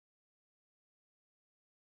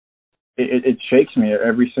it shakes me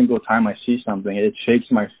every single time I see something. It shakes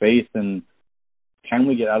my faith. And can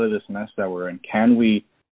we get out of this mess that we're in? Can we,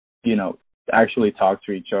 actually talk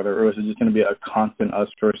to each other, or is it just going to be a constant us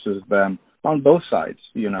versus them on both sides?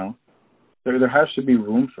 There has to be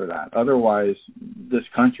room for that. Otherwise, this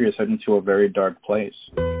country is heading to a very dark place.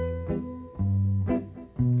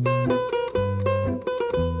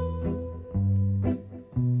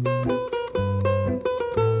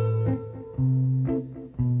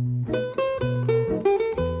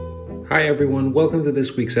 Hi everyone, welcome to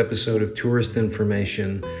this week's episode of Tourist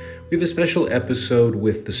Information. We have a special episode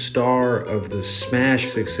with the star of the smash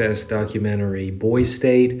success documentary Boy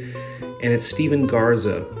State, and it's Steven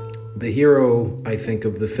Garza, the hero, I think,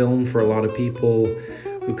 of the film for a lot of people,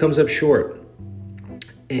 who comes up short.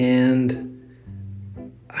 And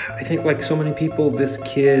I think, like so many people, this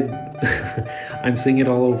kid, I'm seeing it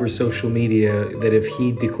all over social media, that if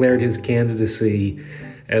he declared his candidacy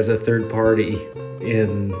as a third party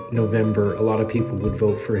in November, a lot of people would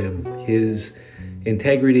vote for him. His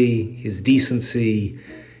integrity, his decency,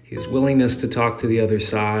 his willingness to talk to the other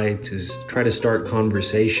side, to try to start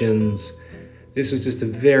conversations. This was just a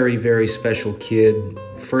very, very special kid,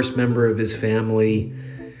 first member of his family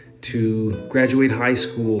to graduate high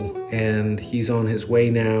school, and he's on his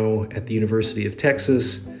way now at the University of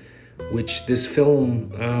Texas, which this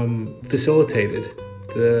film facilitated.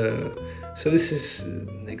 So this is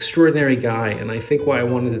an extraordinary guy, and I think why I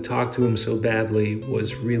wanted to talk to him so badly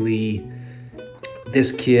was really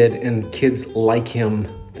this kid and kids like him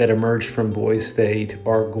that emerged from Boy State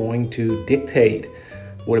are going to dictate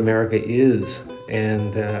what America is.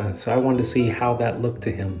 And so I wanted to see how that looked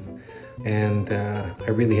to him. And I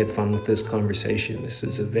really had fun with this conversation. This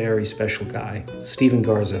is a very special guy, Steven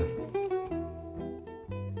Garza.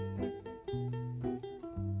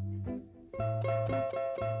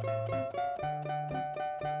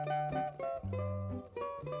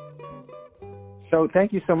 So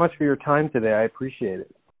thank you so much for your time today. I appreciate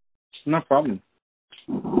it. No problem.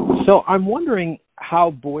 So I'm wondering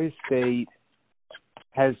how Boy State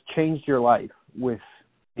has changed your life with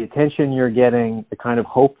the attention you're getting, the kind of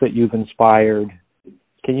hope that you've inspired.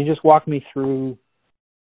 Can you just walk me through,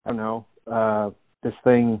 this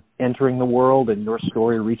thing entering the world and your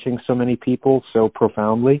story reaching so many people so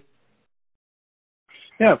profoundly?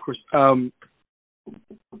 Yeah, of course.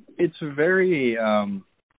 It's very...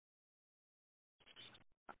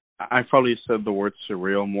 I probably said the word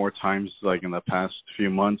surreal more times like in the past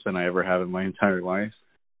few months than I ever have in my entire life.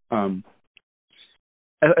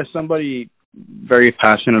 As somebody very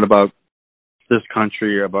passionate about this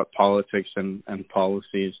country, about politics and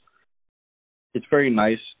policies, it's very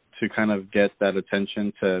nice to kind of get that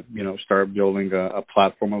attention to, start building a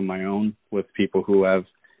platform of my own with people who have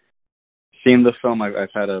seen the film.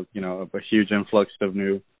 I've had a huge influx of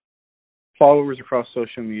new followers across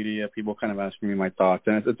social media, people kind of asking me my thoughts,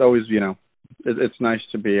 and it's always, it's nice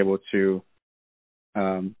to be able to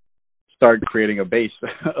start creating a base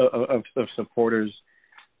of supporters,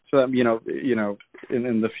 so that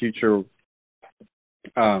in the future,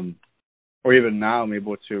 or even now, I'm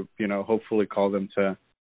able to hopefully call them to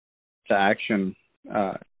action,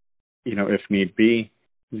 if need be.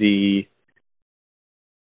 The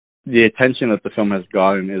attention that the film has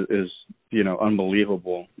gotten is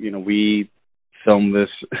unbelievable. We filmed this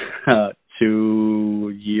 2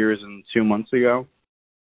 years and 2 months ago.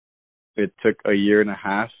 It took a year and a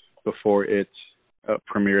half before it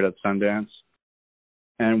premiered at Sundance.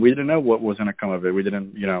 And we didn't know what was going to come of it. We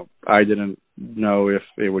didn't, I didn't know if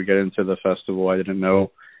it would get into the festival. I didn't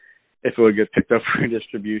know if it would get picked up for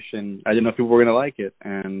distribution. I didn't know if people were going to like it.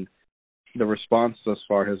 And the response thus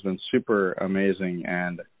far has been super amazing.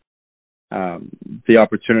 And the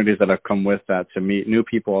opportunities that have come with that, to meet new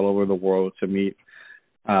people all over the world, to meet,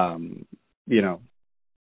 to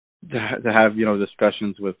have,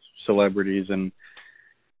 discussions with celebrities, and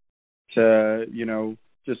to,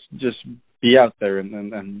 just be out there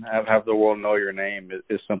and have the world know your name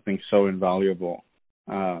is something so invaluable.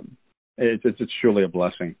 It's truly a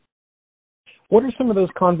blessing. What are some of those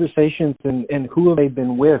conversations and who have they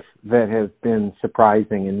been with that have been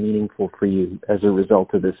surprising and meaningful for you as a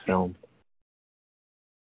result of this film?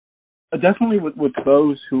 Definitely with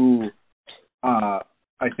those who, I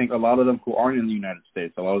think a lot of them who aren't in the United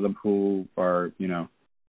States, a lot of them who are,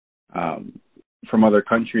 from other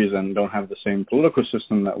countries and don't have the same political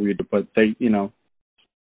system that we do, but they,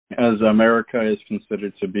 as America is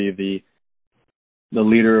considered to be the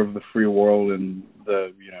leader of the free world and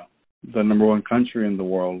the number one country in the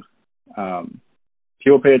world,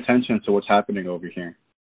 people pay attention to what's happening over here.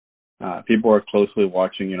 People are closely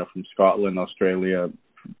watching, from Scotland, Australia,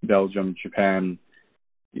 Belgium, Japan,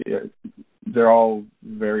 yeah, they're all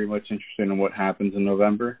very much interested in what happens in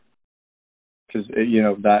November, because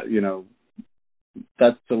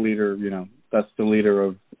that's the leader. That's the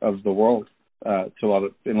leader of the world. To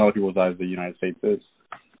in a lot of people's eyes, the United States is.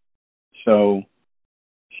 So,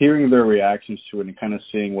 hearing their reactions to it and kind of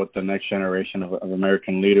seeing what the next generation of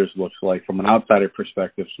American leaders looks like from an outsider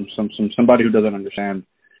perspective, somebody who doesn't understand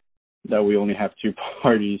that we only have two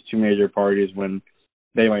parties, two major parties, when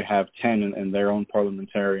they might have 10 in their own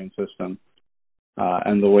parliamentarian system,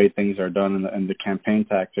 and the way things are done and the campaign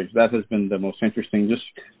tactics. That has been the most interesting. Just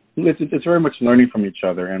it's very much learning from each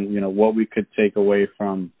other, and what we could take away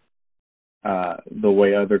from the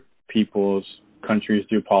way other people's countries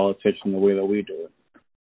do politics and the way that we do it.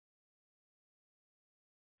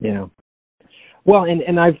 Yeah. Well,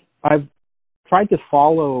 and I've tried to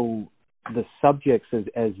follow the subjects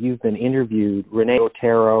as you've been interviewed, Renee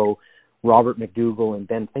Otero, Robert McDougall, and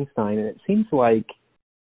Ben Feinstein, and it seems like,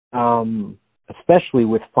 especially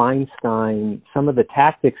with Feinstein, some of the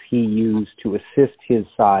tactics he used to assist his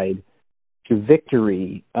side to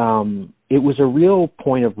victory, it was a real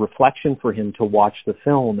point of reflection for him to watch the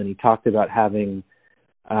film, and he talked about having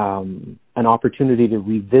an opportunity to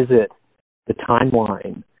revisit the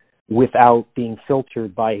timeline without being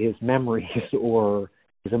filtered by his memories or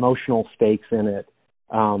his emotional stakes in it,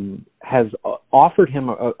 has offered him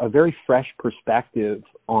a very fresh perspective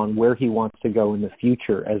on where he wants to go in the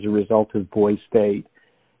future as a result of Boys State.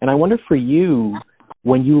 And I wonder for you,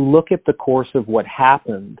 when you look at the course of what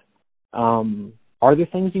happened, are there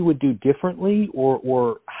things you would do differently,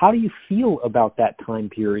 or how do you feel about that time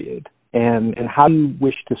period, and how do you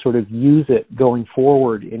wish to sort of use it going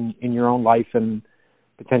forward in your own life and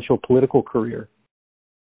potential political career?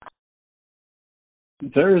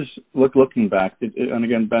 There's looking back, and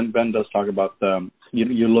again, Ben does talk about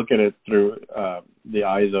you look at it through the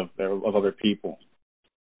eyes of other people.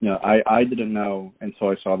 I didn't know until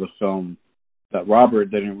I saw the film that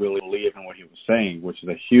Robert didn't really believe in what he was saying, which is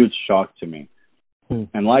a huge shock to me.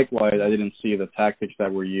 And likewise, I didn't see the tactics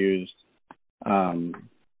that were used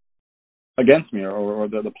against me, or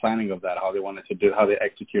the planning of that, how they wanted to do, how they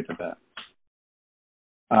executed that.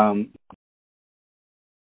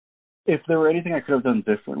 If there were anything I could have done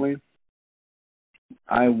differently,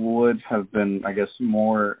 I would have been, I guess,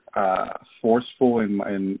 more forceful in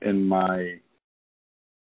my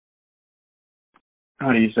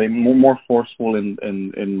how do you say, more forceful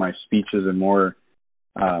in my speeches and more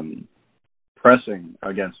pressing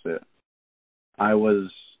against it.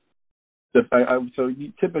 So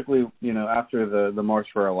typically, after the March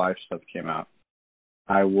for Our Lives stuff came out,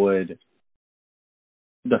 I would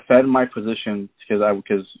defend my position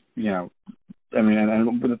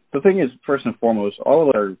and the thing is, first and foremost, all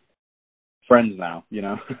of our friends now, me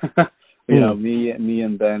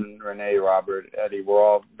and Ben, Renee, Robert, Eddie, we're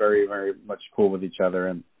all very, very much cool with each other,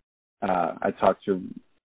 and I talk to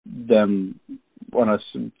them on a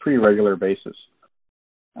pretty regular basis.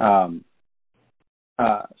 So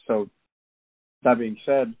that being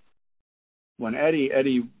said, when Eddie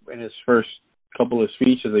in his first couple of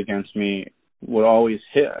speeches against me would always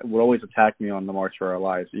attack me on the March for Our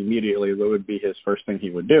Lives, immediately that would be his first thing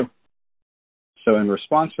he would do. So in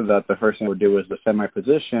response to that, the first thing I would do is defend my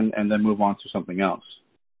position and then move on to something else.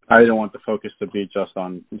 I didn't want the focus to be just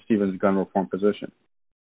on Stephen's gun reform position.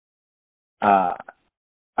 I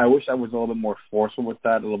wish I was a little bit more forceful with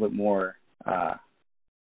that, a little bit more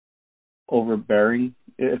overbearing,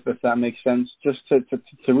 if that makes sense, just to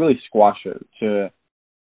really squash it.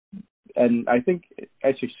 And I think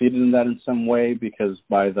I succeeded in that in some way, because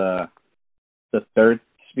by the third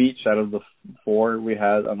speech out of the four we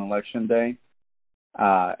had on election day,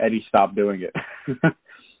 Eddie stopped doing it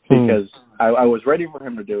because I was ready for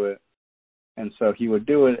him to do it, and so he would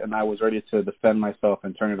do it, and I was ready to defend myself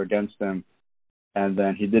and turn it against him, and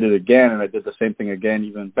then he did it again, and I did the same thing again,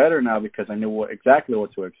 even better now, because I knew exactly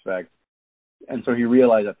what to expect, and so he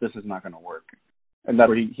realized that this is not going to work, and that's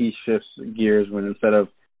where he shifts gears, when instead of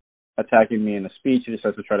attacking me in a speech, he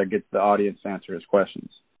decides to try to get the audience to answer his questions.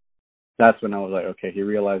 That's when I was like, okay, he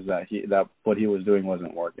realized that what he was doing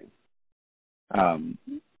wasn't working.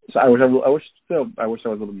 So I wish I was a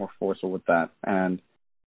little more forceful with that. And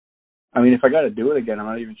I mean, if I got to do it again, I'm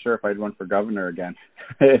not even sure if I'd run for governor again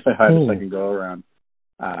if I had a second go around.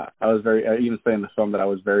 I even say in the film that I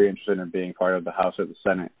was very interested in being part of the House or the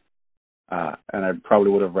Senate, and I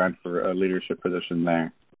probably would have ran for a leadership position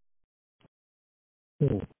there.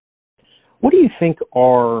 What do you think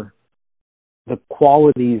are the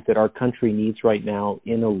qualities that our country needs right now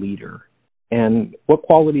in a leader? And what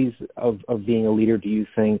qualities of being a leader do you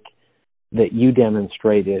think that you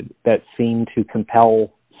demonstrated that seem to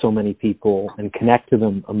compel so many people and connect to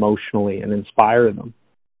them emotionally and inspire them?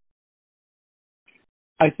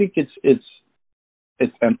 I think it's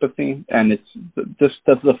empathy, and it's just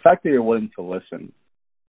the fact that you're willing to listen.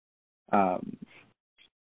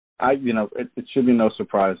 It should be no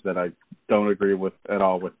surprise that I don't agree at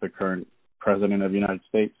all with the current president of the United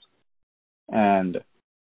States. And, as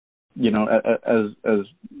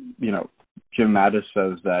Jim Mattis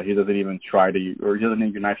says that he doesn't even try to, or he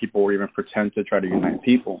doesn't unite people or even pretend to try to unite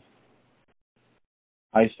people.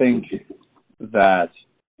 I think that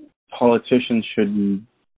politicians should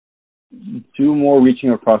do more reaching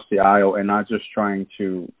across the aisle and not just trying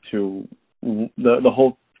to the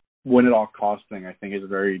whole win at all cost thing. I think is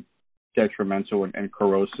very detrimental and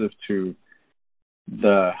corrosive to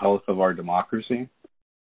the health of our democracy.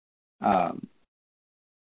 I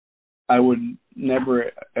would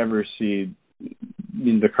never ever see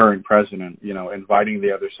the current president, inviting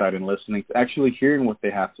the other side and listening, actually hearing what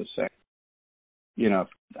they have to say.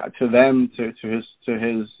 To them, to his,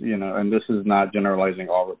 and this is not generalizing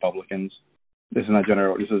all Republicans. This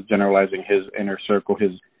is generalizing his inner circle,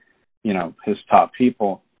 his top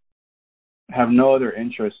people have no other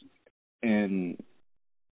interest in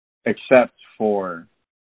except for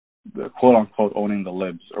the quote unquote owning the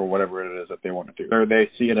libs or whatever it is that they want to do. Or they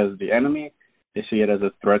see it as the enemy. They see it as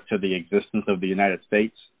a threat to the existence of the United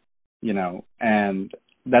States, and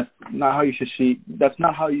that's not how you should see. That's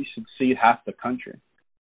not how you should see half the country.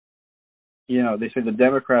 They say the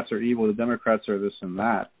Democrats are evil. The Democrats are this and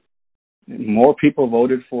that. More people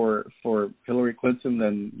voted for Hillary Clinton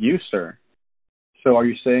than you, sir. So are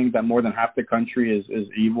you saying that more than half the country is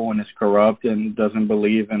evil and is corrupt and doesn't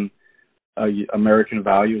believe in American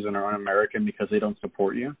values and are un-American because they don't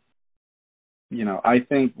support you? I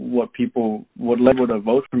think what people would level to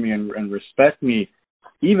vote for me and respect me,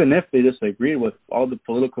 even if they disagreed with all the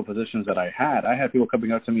political positions that I had people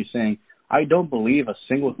coming up to me saying, I don't believe a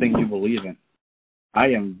single thing you believe in.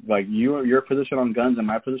 I am like your position on guns and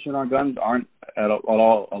my position on guns aren't at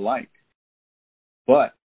all alike.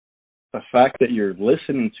 But the fact that you're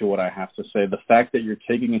listening to what I have to say, the fact that you're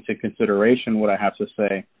taking into consideration what I have to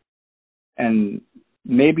say, and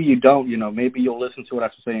maybe you don't, maybe you'll listen to what I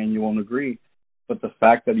have to say and you won't agree, but the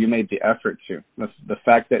fact that you made the effort to, the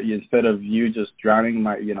fact that instead of you just drowning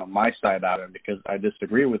my side out and because I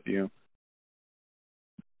disagree with you,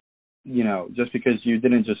 just because you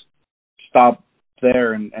didn't just stop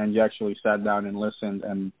there and you actually sat down and listened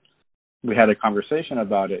and we had a conversation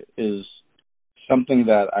about it is something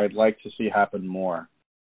that I'd like to see happen more.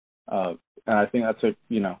 And I think that's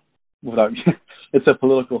without it's a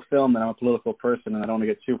political film and I'm a political person and I don't want to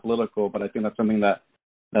get too political, but I think that's something that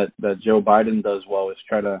Joe Biden does well is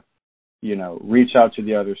try to, reach out to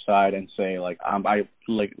the other side and say I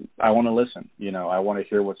want to listen, I want to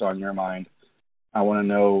hear what's on your mind. I want to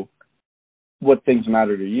know what things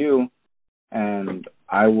matter to you, and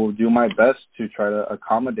I will do my best to try to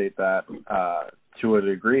accommodate that to a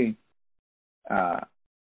degree. And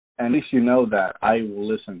at least that I will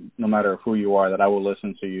listen, no matter who you are, that I will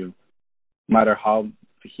listen to you, no matter how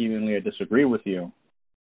vehemently I disagree with you.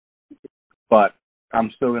 But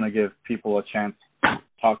I'm still going to give people a chance to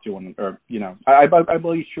talk to one, or, I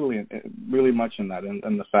believe truly, really much in that,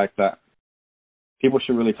 and the fact that people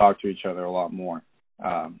should really talk to each other a lot more.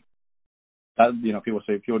 People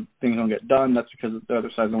say things don't get done. That's because the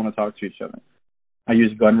other side don't want to talk to each other. I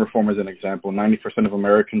use gun reform as an example. 90% of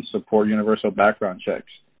Americans support universal background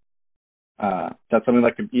checks. That's something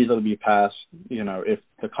that could easily be passed, if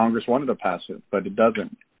the Congress wanted to pass it, but it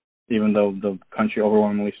doesn't, even though the country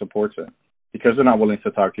overwhelmingly supports it, because they're not willing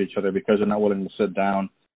to talk to each other, because they're not willing to sit down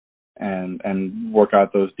and work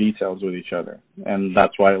out those details with each other. And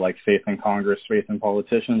that's why, faith in Congress, faith in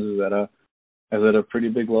politicians is at a pretty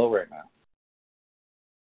big low right now.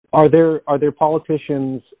 Are there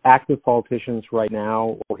politicians, active politicians right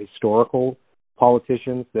now, or historical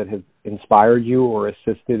politicians that have inspired you or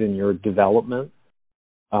assisted in your development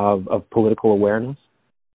of political awareness?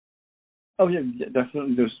 Oh yeah,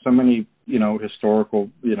 definitely. There's so many, historical,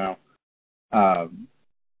 I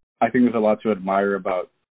think there's a lot to admire about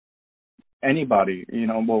anybody,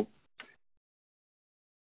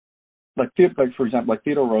 for example,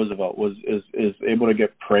 Theodore Roosevelt is able to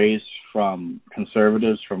get praise from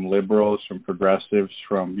conservatives, from liberals, from progressives,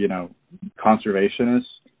 from, conservationists,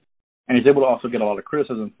 and he's able to also get a lot of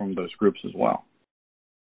criticism from those groups as well.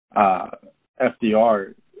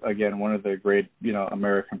 FDR, again, one of the great,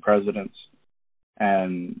 American presidents,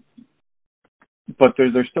 but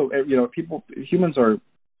there's still, humans are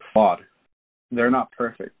flawed. They're not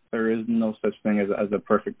perfect. There is no such thing as a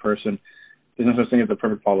perfect person. There's no such thing as a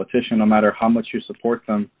perfect politician, no matter how much you support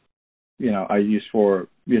them. I use for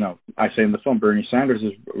I say in the film, Bernie Sanders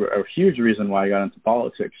is a huge reason why I got into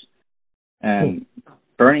politics. And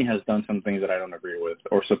Bernie has done some things that I don't agree with,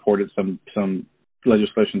 or supported some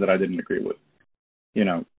legislation that I didn't agree with.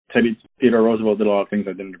 Theodore Roosevelt did a lot of things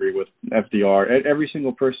I didn't agree with. FDR, every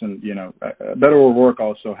single person, Beto O'Rourke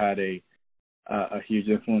also had a huge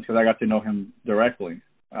influence because I got to know him directly,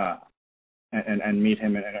 and meet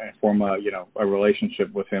him and form a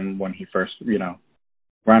relationship with him when he first,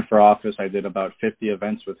 ran for office. I did about 50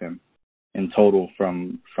 events with him in total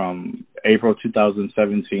from April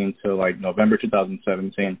 2017 to like November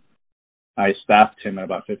 2017. I staffed him at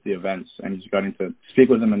about 50 events, and just got to speak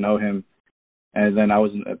with him and know him. And then I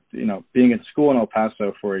was, being in school in El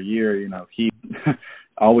Paso for a year, he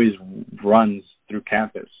always runs through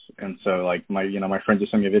campus. And so like my friend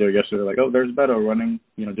just sent me a video yesterday, like, oh, there's Beto running,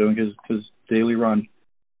 doing his daily run.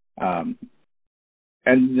 And,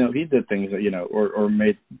 he did things that, or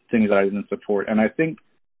made things that I didn't support. And I think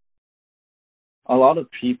a lot of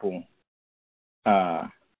people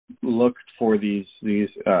looked for these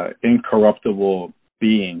incorruptible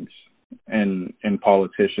beings in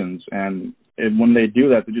politicians, and when they do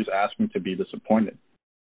that, they just ask me to be disappointed,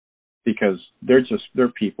 because they're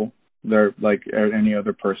people. They're like any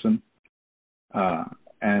other person,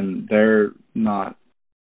 and they're not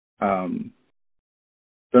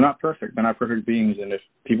perfect. They're not perfect beings, and if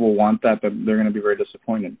people want that, then they're going to be very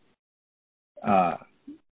disappointed.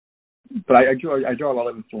 But I draw a lot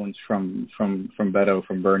of influence from Beto,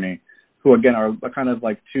 from Bernie, who again are kind of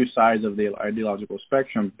like two sides of the ideological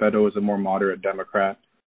spectrum. Beto is a more moderate Democrat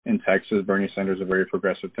in Texas. Bernie Sanders is a very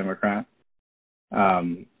progressive Democrat.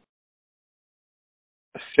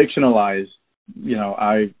 Fictionalized,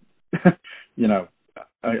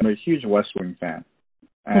 I'm a huge West Wing fan,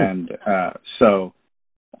 and so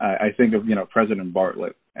I think of President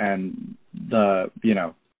Bartlett, and I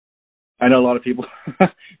know a lot of people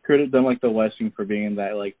credit them like the West Wing for being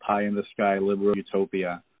that like pie in the sky liberal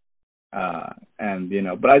utopia, but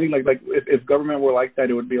I think like if government were like that,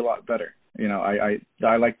 it would be a lot better.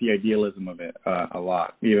 I like the idealism of it a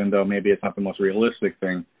lot, even though maybe it's not the most realistic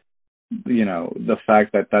thing. The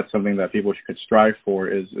fact that that's something that people could strive for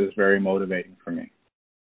is very motivating for me.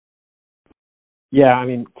 Yeah, I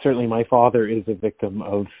mean, certainly my father is a victim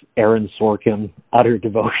of Aaron Sorkin utter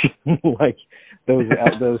devotion. Like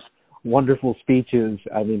those wonderful speeches.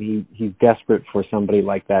 I mean, he's desperate for somebody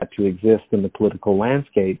like that to exist in the political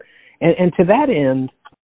landscape. And to that end,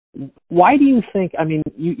 why do you think, I mean,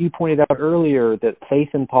 you pointed out earlier that faith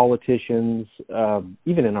in politicians,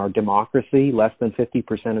 even in our democracy, less than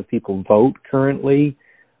 50% of people vote currently.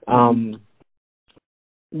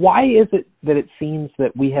 Why is it that it seems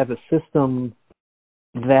that we have a system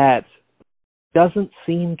that doesn't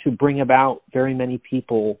seem to bring about very many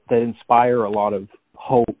people that inspire a lot of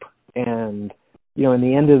hope? And, in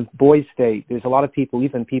the end of Boys State, there's a lot of people,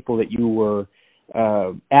 even people that you were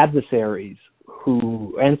adversaries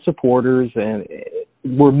and supporters, and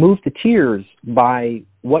were moved to tears by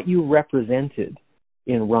what you represented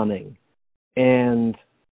in running. And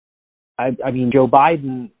I mean, Joe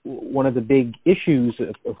Biden, one of the big issues,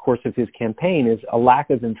 of course, of his campaign is a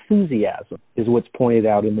lack of enthusiasm, is what's pointed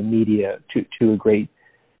out in the media to a great.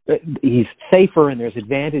 He's safer, and there's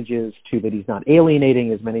advantages to that. He's not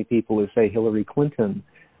alienating as many people as, say, Hillary Clinton.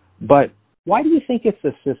 But why do you think it's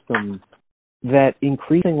a system that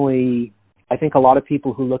increasingly, I think a lot of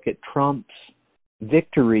people who look at Trump's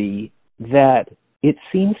victory, that it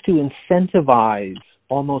seems to incentivize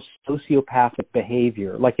almost sociopathic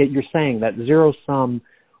behavior? Like you're saying, that zero-sum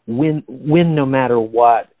win no matter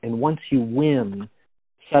what, and once you win,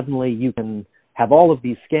 suddenly you can have all of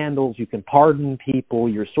these scandals, you can pardon people,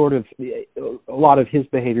 you're sort of, a lot of his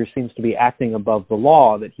behavior seems to be acting above the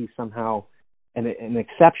law, that he's somehow an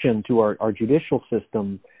exception to our judicial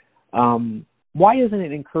system. Why isn't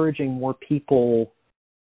it encouraging more people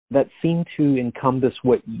that seem to encompass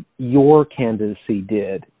what your candidacy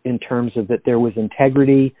did, in terms of that there was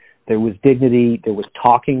integrity, there was dignity, there was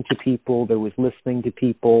talking to people, there was listening to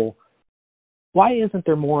people? Why isn't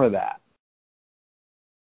there more of that?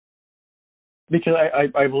 Because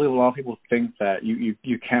I believe a lot of people think that you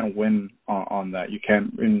can't win on that. You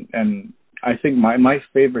can't, and I think my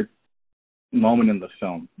favorite moment in the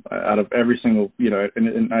film, out of every single,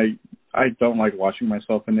 and I don't like watching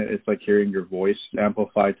myself in it. It's like hearing your voice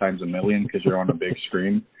amplified times a million because you're on a big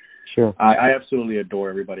screen. Sure. I absolutely adore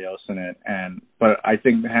everybody else in it, but I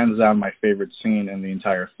think hands down my favorite scene in the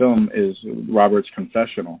entire film is Robert's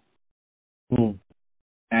confessional.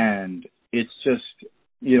 And it's just,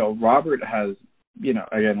 Robert has,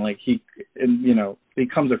 again, like he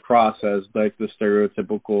comes across as like the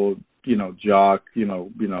stereotypical, jock,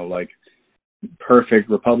 like perfect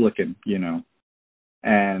Republican, you know.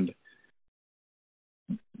 And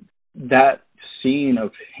that scene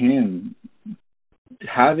of him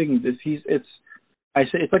having this, it's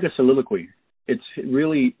like a soliloquy. It's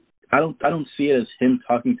really, I don't see it as him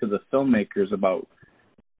talking to the filmmakers about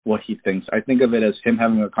what he thinks. I think of it as him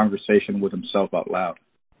having a conversation with himself out loud.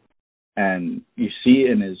 And you see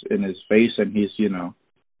in his face, and he's, you know,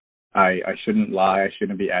 I shouldn't lie, I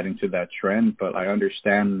shouldn't be adding to that trend, but I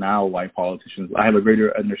understand now why politicians, I have a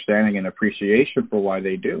greater understanding and appreciation for why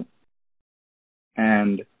they do.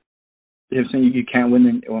 And him saying you can't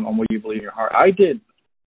win on what you believe in your heart. I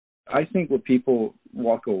think what people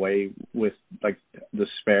walk away with, like,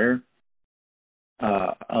 despair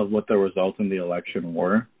of what the results in the election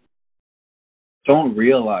were, don't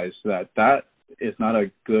realize that is not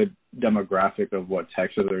a good demographic of what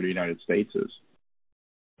Texas or the United States is.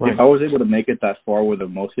 Right. If I was able to make it that far with a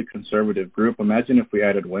mostly conservative group, imagine if we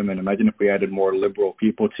added women, imagine if we added more liberal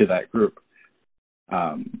people to that group.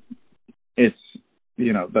 It's,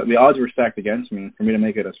 you know, the odds were stacked against me. For me to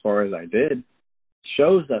make it as far as I did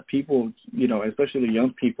shows that people, you know, especially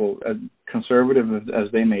young people, as conservative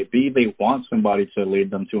as they may be, they want somebody to lead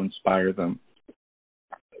them, to inspire them.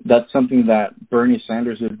 That's something that Bernie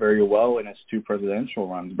Sanders did very well in his 2 presidential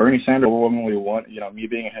runs. Bernie Sanders overwhelmingly won, you know, me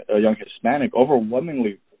being a young Hispanic,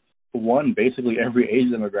 overwhelmingly won basically every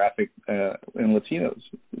age demographic in Latinos,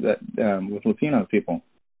 with Latino people.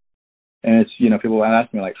 And it's, you know, people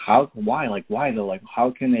ask me, like, why though? Like,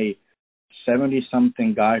 how can a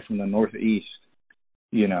 70-something guy from the Northeast,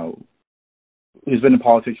 you know, who's been in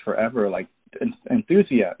politics forever, like,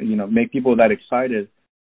 enthusiast, you know, make people that excited?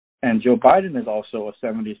 And Joe Biden is also a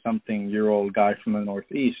 70-something-year-old guy from the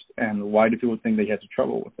Northeast. And why do people think they have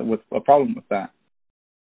trouble with a problem with that?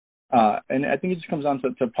 And I think it just comes down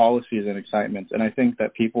to policies and excitements. And I think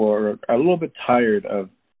that people are a little bit tired of,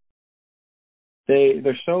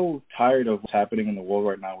 they're so tired of what's happening in the world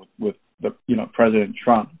right now with the, you know, President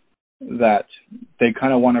Trump, that they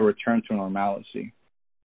kind of want to return to normalcy.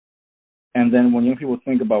 And then when young people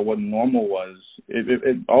think about what normal was,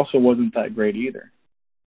 it also wasn't that great either.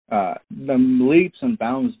 The leaps and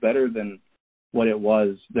bounds better than what it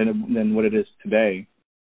was, than what it is today.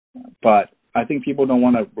 But I think people don't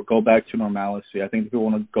want to go back to normalcy. I think people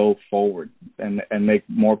want to go forward and make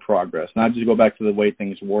more progress, not just go back to the way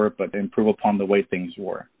things were, but improve upon the way things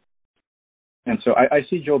were. And so I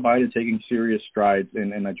see Joe Biden taking serious strides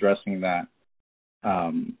in addressing that.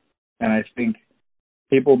 And I think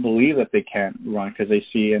people believe that they can't run because they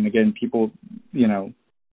see, and again, people, you know,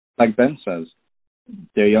 like Ben says,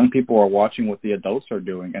 the young people are watching what the adults are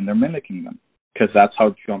doing, and they're mimicking them because that's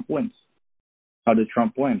how Trump wins. How did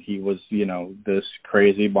Trump win? He was, you know, this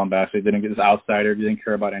crazy, bombastic, didn't get this outsider, didn't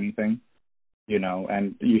care about anything, you know,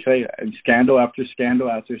 and you say scandal after scandal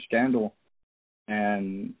after scandal,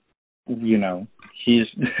 and, you know, he's,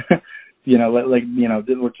 you know, like, you know,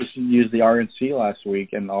 we'll just use the RNC last week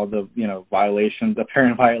and all the, you know,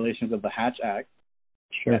 apparent violations of the Hatch Act.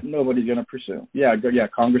 Sure. That nobody's going to pursue. Yeah,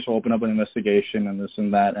 Congress will open up an investigation and this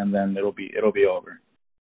and that, and then it'll be over.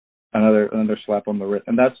 Another slap on the wrist,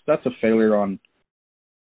 and that's a failure on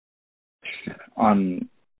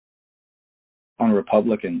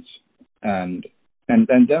Republicans and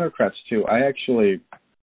Democrats too.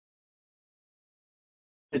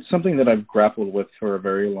 It's something that I've grappled with for a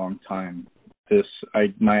very long time.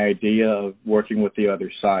 My idea of working with the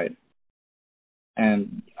other side.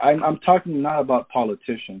 And I'm talking not about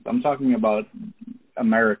politicians. I'm talking about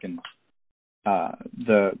Americans,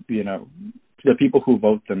 the people who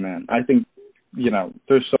vote them in. I think, you know,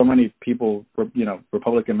 there's so many people, you know,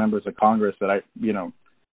 Republican members of Congress that I, you know,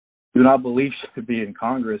 do not believe should be in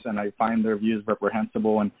Congress, and I find their views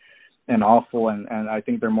reprehensible and awful, and I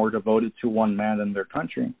think they're more devoted to one man than their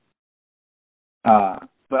country. But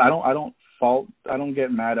I don't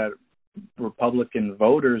get mad at Republican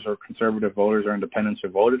voters or conservative voters or independents who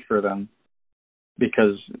voted for them,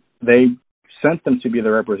 because they sent them to be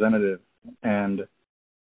their representative. And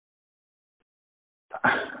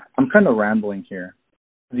I'm kind of rambling here.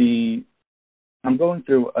 I'm going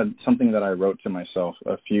through something that I wrote to myself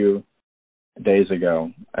a few days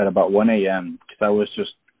ago at about 1 a.m. because I was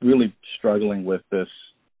just really struggling with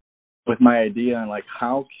my idea, and like,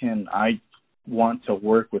 how can I want to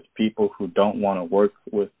work with people who don't want to work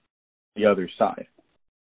with the other side?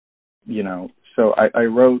 You know, so I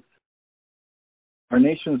wrote, our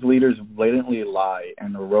nation's leaders blatantly lie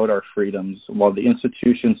and erode our freedoms while the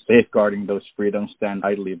institutions safeguarding those freedoms stand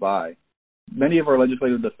idly by. Many of our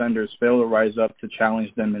legislative defenders fail to rise up to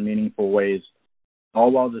challenge them in meaningful ways,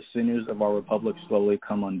 all while the sinews of our republic slowly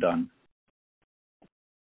come undone.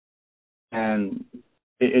 And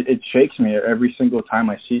it shakes me every single time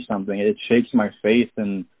I see something. It shakes my faith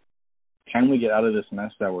in, can we get out of this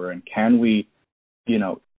mess that we're in? Can we,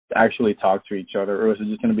 actually talk to each other, or is it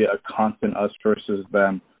just going to be a constant us versus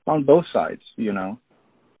them on both sides?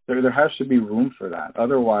 There has to be room for that.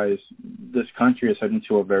 Otherwise, this country is heading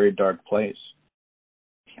to a very dark place.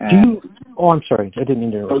 And, I'm sorry, I didn't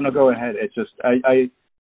mean to interrupt. Oh no, go ahead. It's just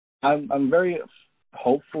I'm very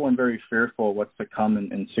hopeful and very fearful of what's to come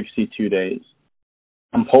in 62 days.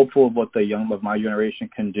 I'm hopeful of what the young of my generation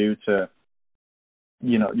can do to,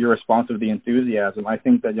 your response of the enthusiasm. I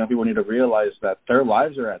think that young people need to realize that their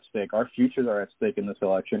lives are at stake. Our futures are at stake in this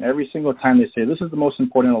election. Every single time they say, this is the most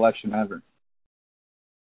important election ever.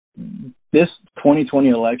 This 2020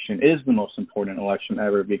 election is the most important election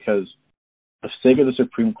ever because the stake of the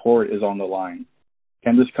Supreme Court is on the line.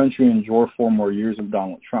 Can this country endure 4 more years of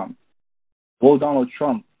Donald Trump? Will Donald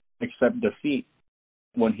Trump accept defeat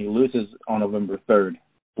when he loses on November 3rd?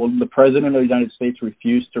 Will the President of the United States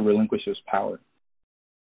refuse to relinquish his power?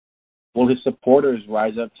 Will his supporters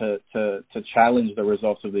rise up to challenge the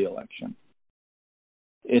results of the election?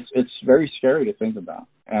 It's very scary to think about.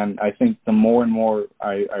 And I think the more and more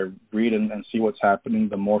I read and see what's happening,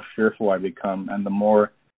 the more fearful I become. And the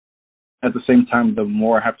more, at the same time, the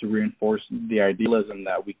more I have to reinforce the idealism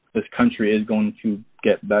that this country is going to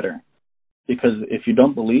get better. Because if you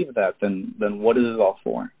don't believe that, then what is it all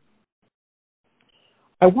for?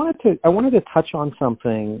 I wanted to touch on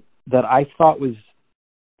something that I thought was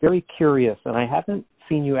very curious, and I haven't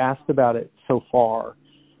seen you asked about it so far,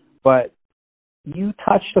 but you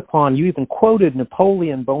even quoted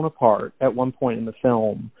Napoleon Bonaparte at one point in the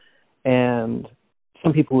film, and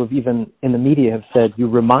some people have even in the media have said you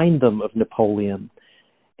remind them of Napoleon.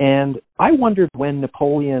 And I wondered when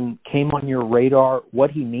Napoleon came on your radar, what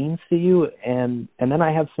he means to you, and then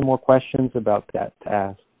I have some more questions about that to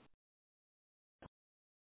ask.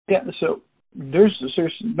 Yeah, so there's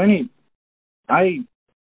many.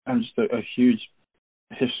 I'm just a huge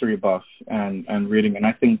history buff and reading, and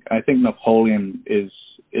I think Napoleon is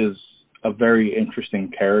a very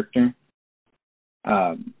interesting character.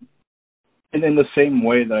 And in the same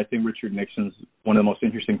way that I think Richard Nixon's one of the most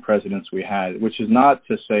interesting presidents we had, which is not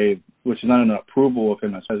an approval of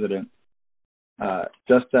him as president,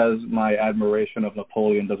 just as my admiration of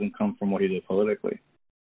Napoleon doesn't come from what he did politically.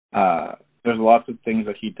 There's lots of things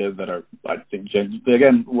that he did that are, I think,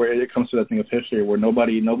 again, where it comes to that thing of history, where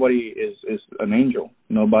nobody is an angel.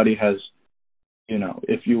 Nobody has,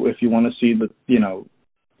 if you want to see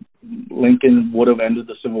Lincoln would have ended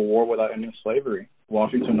the Civil War without ending slavery.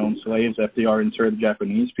 Washington owned slaves. FDR interred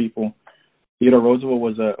Japanese people. Theodore Roosevelt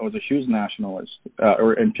was a huge nationalist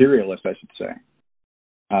or imperialist, I should say.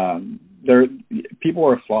 People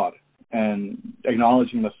are flawed, and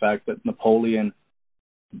acknowledging the fact that Napoleon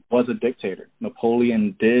was a dictator.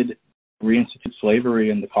 Napoleon did reinstitute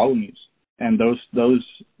slavery in the colonies, and those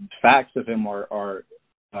facts of him are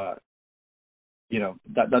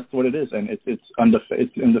that's what it is, and it's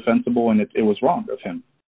indefensible, and it was wrong of him.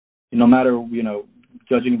 No matter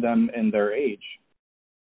judging them in their age,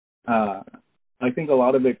 I think a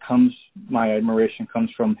lot of it my admiration comes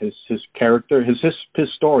from his character, his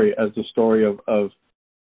story as the story of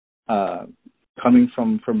coming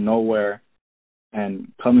from nowhere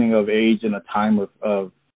and coming of age in a time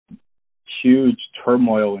of huge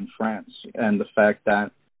turmoil in France, and the fact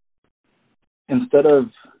that instead of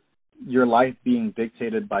your life being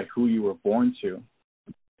dictated by who you were born to,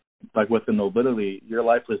 like with the nobility, your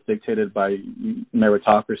life was dictated by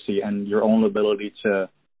meritocracy and your own ability to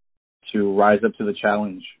rise up to the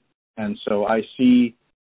challenge. And so I see,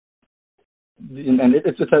 and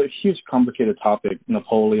it's a huge, complicated topic,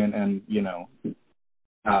 Napoleon, and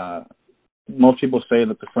most people say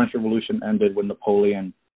that the French Revolution ended when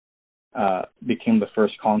Napoleon became the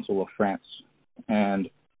first consul of France. And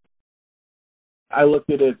I looked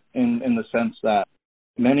at it in the sense that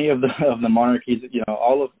many of the monarchies,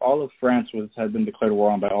 all of France had been declared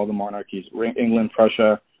war on by all the monarchies. England,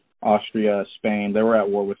 Prussia, Austria, Spain, they were at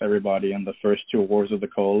war with everybody in the first 2 wars of the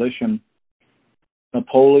coalition.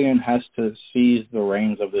 Napoleon has to seize the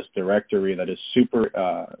reins of this directory that is super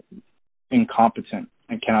incompetent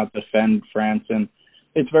and cannot defend France. And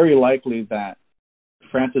it's very likely that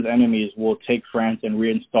France's enemies will take France and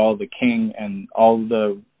reinstall the king, and all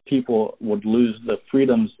the people would lose the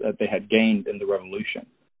freedoms that they had gained in the revolution.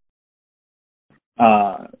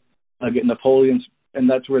 Again, Napoleon's, and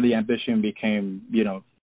that's where the ambition became,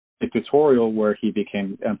 dictatorial, where he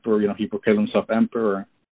became emperor. He proclaimed himself emperor.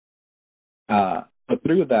 But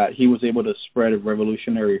through that, he was able to spread a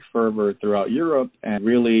revolutionary fervor throughout Europe, and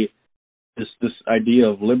really this idea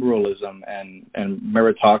of liberalism and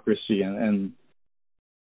meritocracy and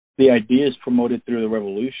the ideas promoted through the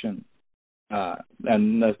revolution,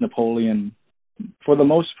 and as Napoleon, for the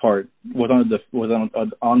most part, was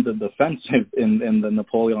on the defensive in the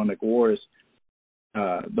Napoleonic Wars,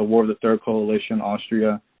 the War of the Third Coalition,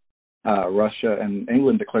 Austria, Russia, and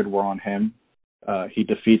England declared war on him. He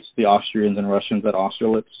defeats the Austrians and Russians at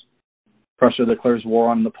Austerlitz. Prussia declares war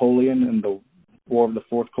on Napoleon in the War of the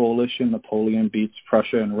Fourth Coalition. Napoleon beats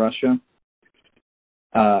Prussia and Russia.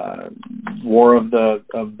 War of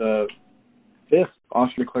the Fifth,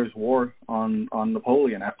 Austria declares war on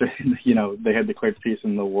Napoleon after they had declared peace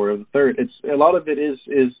in the War of the Third. It's a lot of it is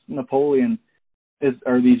Napoleon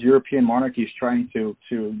are these European monarchies trying to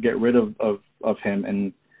get rid of him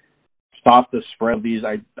and stop the spread of these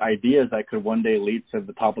ideas that could one day lead to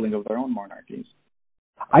the toppling of their own monarchies.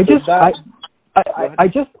 I just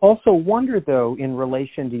also wonder, though, in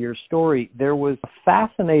relation to your story, there was a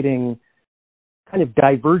fascinating kind of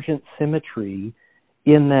divergent symmetry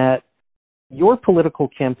in that your political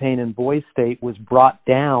campaign in Boys State was brought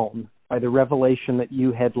down by the revelation that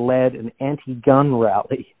you had led an anti-gun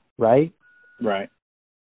rally, right? Right.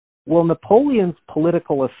 Well, Napoleon's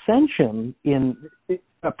political ascension, in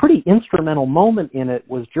a pretty instrumental moment in it,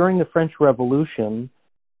 was during the French Revolution,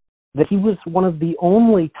 that he was one of the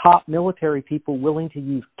only top military people willing to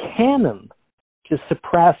use cannon to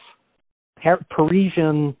suppress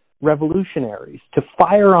Parisian revolutionaries, to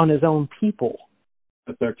fire on his own people.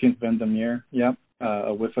 The 13th Vendemiaire, yep,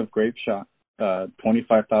 a whiff of grape shot.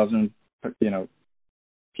 25,000,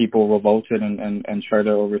 people revolted and tried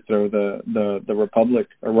to overthrow the Republic.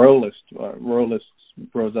 Royalists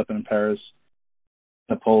rose up in Paris.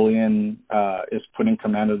 Napoleon is put in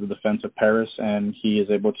command of the defense of Paris, and he is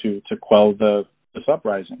able to quell this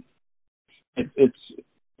uprising. He's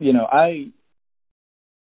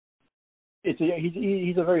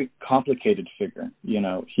a very complicated figure.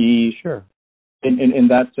 He sure. In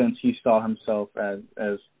that sense, he saw himself as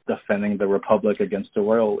defending the Republic against the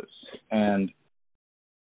Royalists, and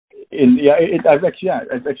I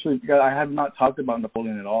have not talked about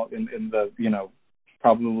Napoleon at all in the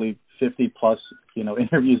probably 50 plus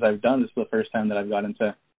interviews I've done. This is the first time that I've gotten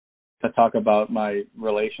to talk about my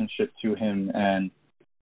relationship to him and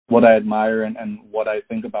what I admire and what I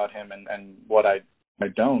think about him and what I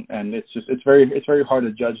don't. And it's very hard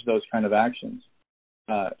to judge those kind of actions.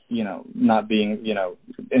 Not being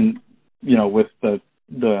with the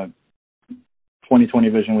 2020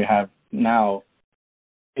 vision we have now,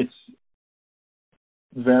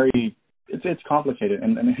 it's complicated,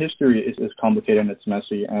 and history is complicated and it's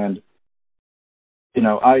messy. And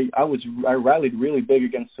I rallied really big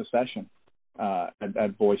against secession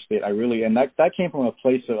at Boys State. And that came from a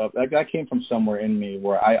place that came from somewhere in me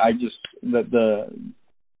where I just the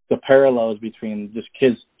parallels between just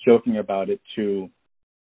kids joking about it to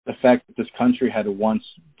the fact that this country had once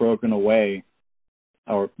broken away,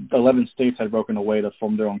 or 11 states had broken away to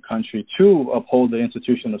form their own country to uphold the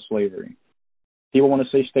institution of slavery. People want to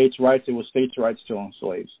say states' rights. It was states' rights to own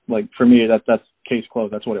slaves. Like, for me, that's case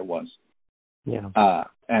closed. That's what it was. Yeah.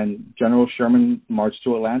 And General Sherman marched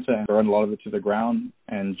to Atlanta and burned a lot of it to the ground.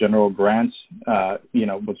 And General Grant,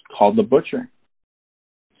 was called the Butcher.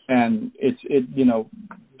 And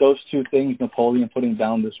those two things, Napoleon putting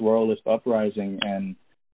down this royalist uprising and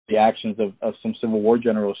the actions of some Civil War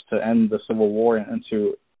generals to end the Civil War and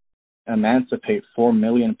to emancipate 4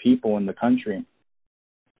 million people in the country.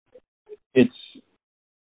 It's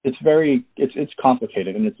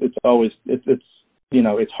complicated, and it's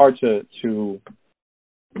hard to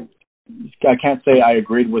I can't say I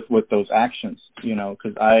agreed with those actions,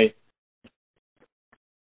 because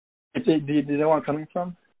do you know where I'm coming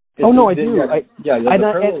from? No, I do.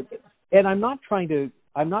 And I'm not trying to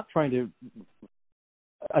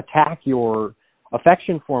attack your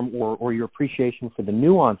affection for them or your appreciation for the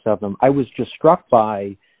nuance of them. I was just struck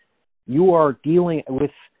by you are dealing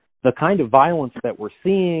with the kind of violence that we're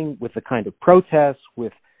seeing, with the kind of protests,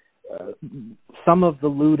 with some of the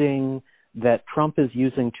looting that Trump is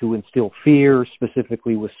using to instill fear,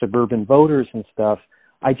 specifically with suburban voters and stuff.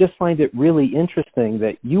 I just find it really interesting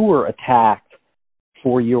that you were attacked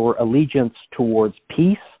for your allegiance towards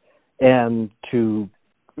peace and to,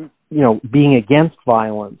 being against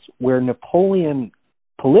violence, where Napoleon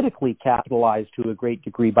politically capitalized to a great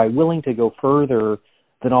degree by willing to go further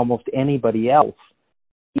than almost anybody else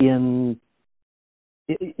in,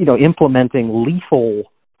 implementing lethal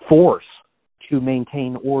force to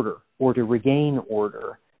maintain order or to regain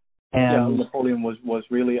order. And Napoleon was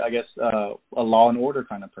really, I guess, a law and order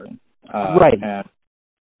kind of person. Right.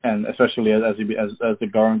 And especially as the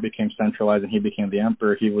government became centralized and he became the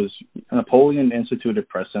emperor, Napoleon instituted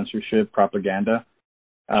press censorship, propaganda,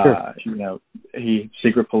 Sure. He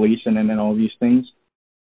secret police and then all these things.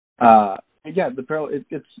 The parallel.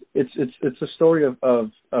 It's a story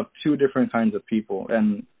of two different kinds of people,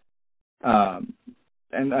 and I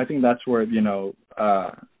think that's where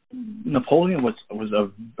Napoleon was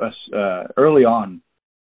early on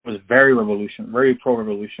was very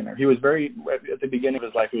pro-revolutionary. He was at the beginning of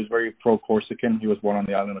his life. He was very pro-Corsican. He was born on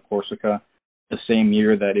the island of Corsica the same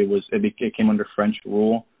year that it came under French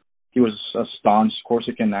rule. He was a staunch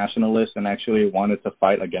Corsican nationalist and actually wanted to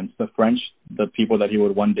fight against the French, the people that he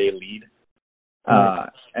would one day lead.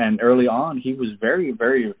 And early on, he was very,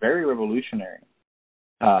 very, very revolutionary.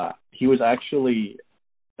 He was actually,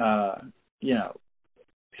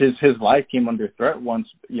 his life came under threat once,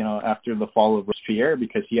 after the fall of Robespierre,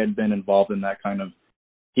 because he had been involved in that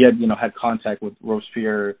he had contact with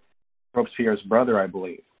Robespierre's brother, I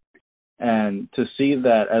believe. And to see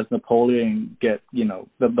that as Napoleon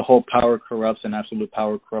the whole power corrupts and absolute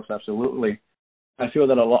power corrupts absolutely, I feel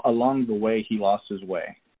that along the way he lost his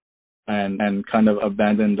way and kind of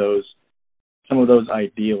abandoned some of those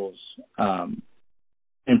ideals in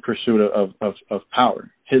pursuit of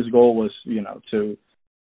power. His goal was, to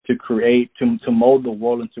mold the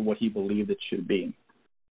world into what he believed it should be.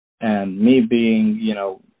 And me being,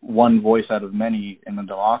 one voice out of many in the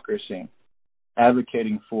democracy,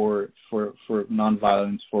 advocating for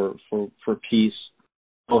nonviolence, for peace,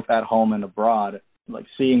 both at home and abroad, like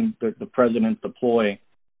seeing the president deploy,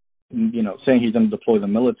 saying he's going to deploy the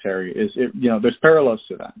military there's parallels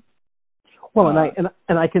to that. Well,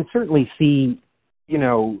 and I can certainly see,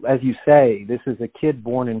 as you say, this is a kid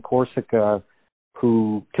born in Corsica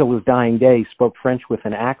who, till his dying day, spoke French with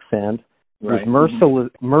an accent, right. Was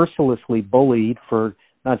mercilessly bullied for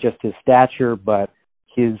not just his stature, but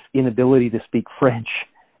his inability to speak French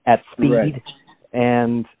at speed. Right.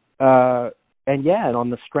 And on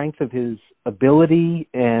the strength of his ability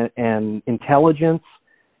and intelligence,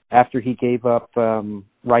 after he gave up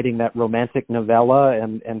writing that romantic novella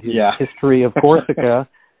and his history of Corsica,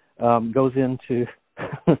 goes into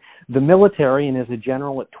the military and is a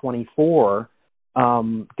general at 24,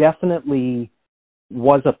 definitely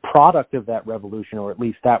was a product of that revolution, or at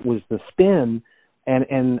least that was the spin.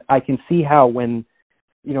 And I can see how when,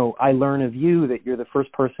 I learn of you that you're the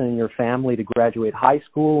first person in your family to graduate high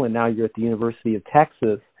school, and now you're at the University of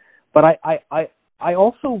Texas. But I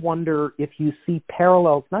also wonder if you see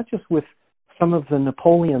parallels, not just with some of the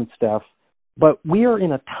Napoleon stuff, but we are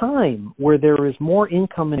in a time where there is more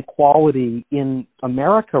income inequality in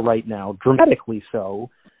America right now, dramatically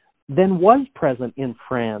so, than was present in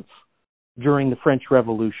France during the French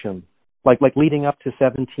Revolution, like leading up to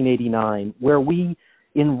 1789, where we,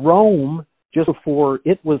 in Rome, just before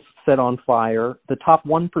it was set on fire, the top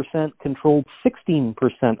 1% controlled 16%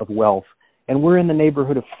 of wealth, and we're in the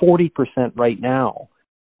neighborhood of 40% right now.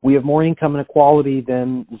 We have more income inequality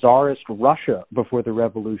than Tsarist Russia before the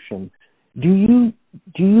revolution. Do you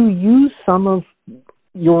use some of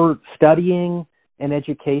your studying and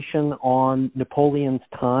education on Napoleon's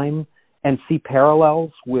time and see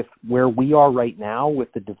parallels with where we are right now,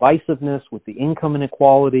 with the divisiveness, with the income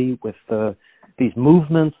inequality, with these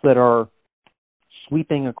movements that are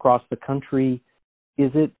sweeping across the country?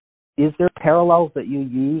 Is there parallels that you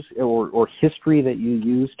use or history that you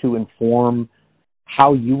use to inform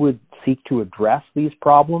how you would seek to address these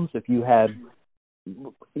problems if you had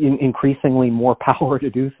increasingly more power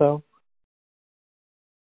to do so?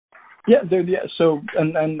 So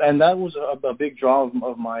and that was a big draw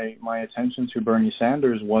of my attention to Bernie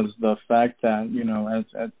Sanders, was the fact that,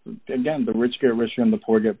 as again, the rich get richer and the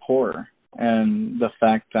poor get poorer, and the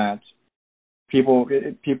fact that people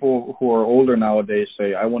who are older nowadays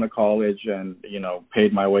say, I went to college and,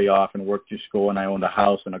 paid my way off and worked through school and I owned a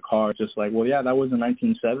house and a car. Just like, well, yeah, that was in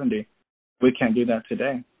 1970. We can't do that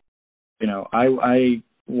today. I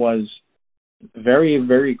was very,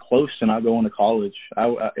 very close to not going to college.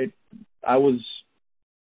 It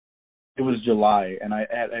was July, and I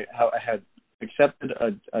had accepted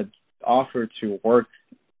an offer to work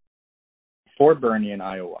for Bernie in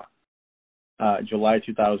Iowa, July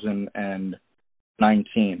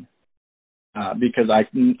 2019, because I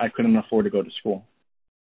couldn't afford to go to school,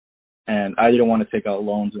 and I didn't want to take out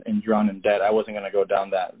loans and drown in debt. I wasn't going to go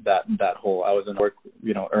down that hole. I was going to work,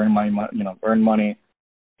 earn money,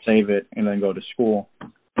 save it, and then go to school.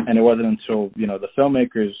 And it wasn't until, the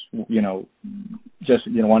filmmakers, just,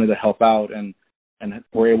 wanted to help out and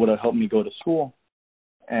were able to help me go to school.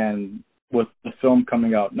 And with the film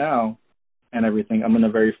coming out now and everything, I'm in a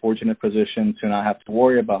very fortunate position to not have to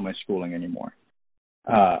worry about my schooling anymore,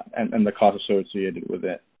 and the cost associated with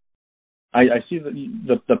it. I see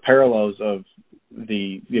the parallels of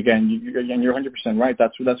you're 100% right.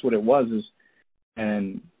 That's what it was.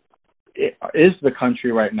 And it is the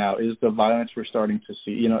country right now, is the violence we're starting to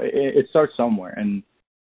see. It starts somewhere, and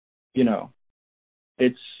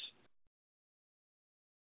it's.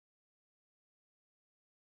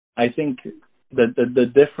 I think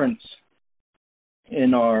the difference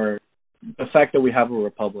in the fact that we have a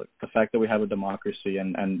republic, the fact that we have a democracy,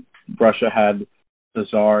 and Russia had the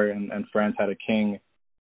Tsar and France had a king,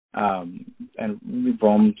 and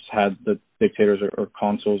Rome had the dictators or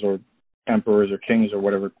consuls or emperors or kings or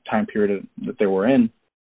whatever time period that they were in,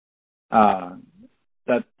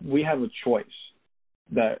 that we have a choice,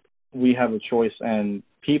 and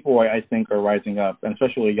people, I think, are rising up, and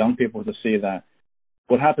especially young people, to see that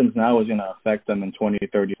what happens now is going to affect them in 20,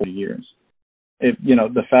 30, 40 years.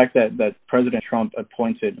 The fact that President Trump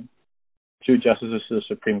appointed 2 justices to the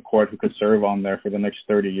Supreme Court who could serve on there for the next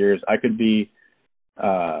 30 years, I could be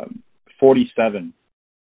 47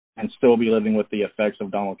 and still be living with the effects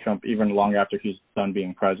of Donald Trump even long after he's done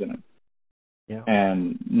being president. Yeah.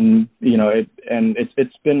 And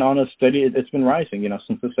it's been on a steady. It's been rising.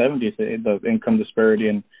 Since the 70s, the income disparity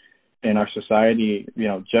in our society.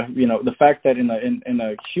 The fact that in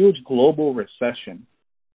a huge global recession,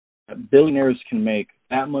 billionaires can make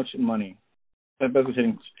that much money. That business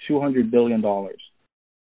hitting $200 billion.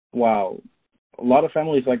 Wow. A lot of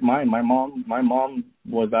families like mine. My mom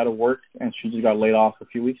was out of work and she just got laid off a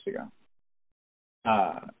few weeks ago.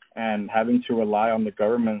 And having to rely on the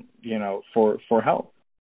government, for help.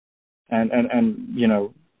 And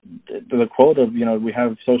the quote of, we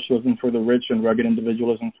have socialism for the rich and rugged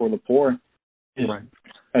individualism for the poor is right.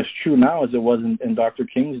 as true now as it was in Dr.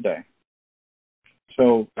 King's day.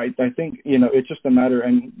 So I think, it's just a matter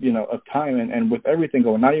of time, and with everything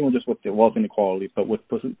going, not even just with the wealth inequality, but with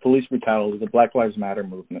police brutality, the Black Lives Matter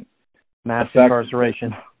movement. Mass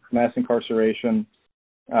incarceration.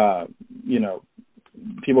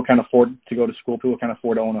 People can't afford to go to school. People can't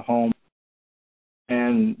afford to own a home.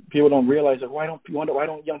 And people don't realize that why don't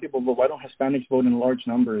young people vote? Why don't Hispanics vote in large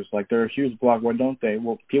numbers? Like, they're a huge bloc. Why don't they?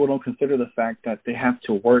 Well, people don't consider the fact that they have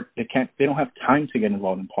to work. They don't have time to get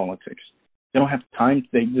involved in politics. They don't have time.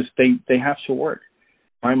 They have to work.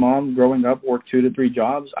 My mom, growing up, worked 2 to 3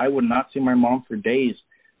 jobs. I would not see my mom for days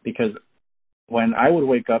because when I would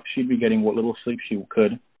wake up, she'd be getting what little sleep she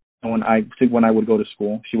could. And when I would go to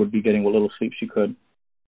school, she would be getting what little sleep she could.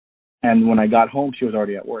 And when I got home, she was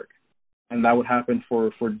already at work. And that would happen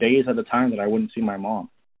for days at a time that I wouldn't see my mom.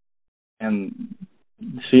 And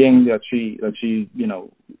seeing that she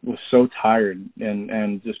was so tired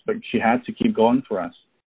and just, but she had to keep going for us.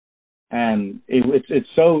 And it's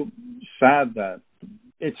so sad that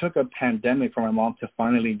it took a pandemic for my mom to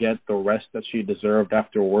finally get the rest that she deserved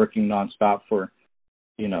after working nonstop for,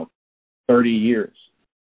 30 years.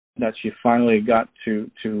 That she finally got to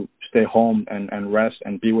stay home and rest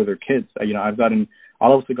and be with her kids.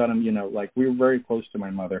 All of us have gotten, we were very close to my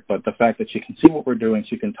mother, but the fact that she can see what we're doing,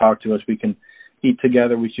 she can talk to us, we can eat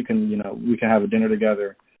together, we can have a dinner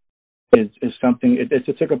together, is something.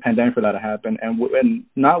 It took a pandemic for that to happen, and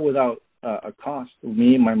not without a cost.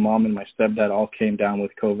 Me, my mom, and my stepdad all came down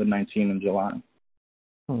with COVID-19 in July,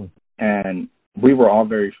 and we were all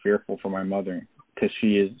very fearful for my mother because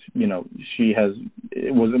it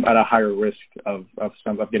was at a higher risk of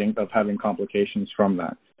having complications from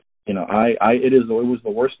that. It was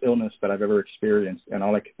the worst illness that I've ever experienced, and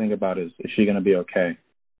all I could think about is she going to be okay?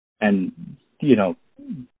 And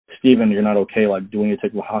Stephen, you're not okay. Like, do we need to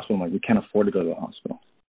take you to the hospital? I'm like, we can't afford to go to the hospital.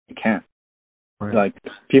 We can't. Right. Like,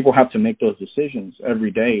 people have to make those decisions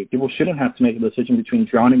every day. People shouldn't have to make a decision between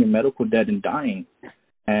drowning in medical debt and dying.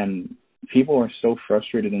 And people are so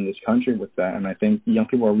frustrated in this country with that. And I think young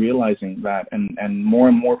people are realizing that, and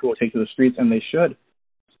more people take to the streets, and they should.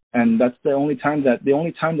 And that's the only time that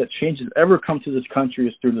change has ever come to this country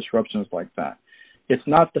is through disruptions like that. It's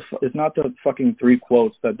not the fucking 3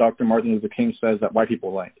 quotes that Dr. Martin Luther King says that white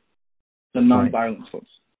people like. The nonviolent quotes.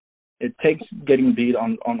 It takes getting beat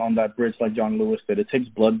on that bridge like John Lewis did. It takes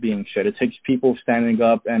blood being shed. It takes people standing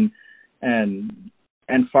up and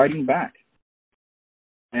fighting back.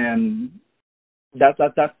 And that's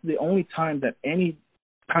the only time that any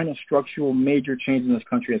kind of structural major change in this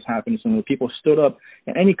country has happened. So when people stood up,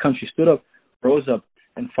 and any country stood up, rose up,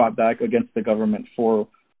 and fought back against the government for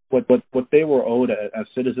what they were owed as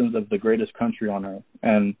citizens of the greatest country on earth.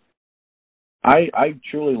 And I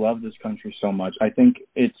truly love this country so much. I think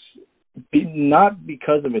it's not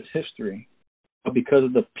because of its history, but because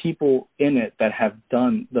of the people in it that have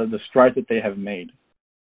done the strides that they have made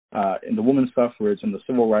in the women's suffrage and the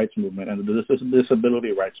civil rights movement and the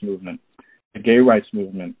disability rights movement, the gay rights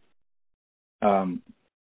movement.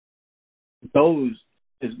 those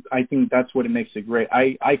is, I think that's what it makes it great.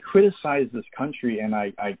 I criticize this country, and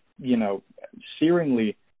I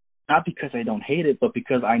searingly, not because I don't hate it, but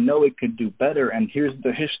because I know it could do better. And here's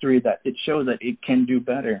the history that it shows that it can do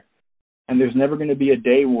better. And there's never going to be a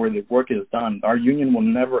day where the work is done. Our union will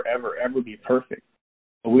never, ever, ever be perfect.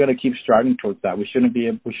 But we got to keep striving towards that. We shouldn't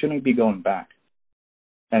be going back.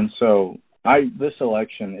 And so this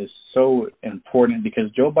election is so important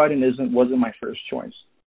because Joe Biden wasn't my first choice.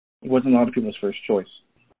 It wasn't a lot of people's first choice.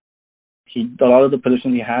 A lot of the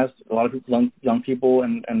positions he has, a lot of people, young people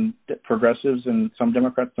and progressives and some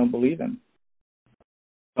Democrats don't believe in.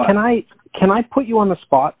 But, can I put you on the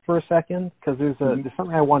spot for a second? Because there's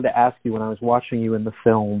something I wanted to ask you when I was watching you in the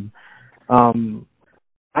film. I'm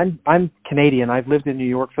Canadian. I've lived in New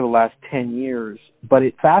York for the last 10 years, but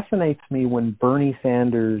it fascinates me when Bernie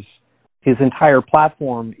Sanders, his entire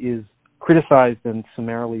platform is criticized and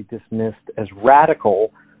summarily dismissed as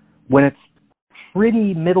radical when it's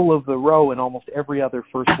pretty middle of the row in almost every other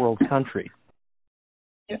first world country.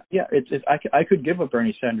 Yeah. I could give a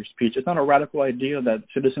Bernie Sanders speech. It's not a radical idea that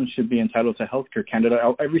citizens should be entitled to health care. Canada,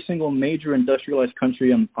 every single major industrialized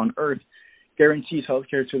country on earth guarantees health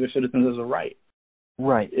care to their citizens as a right.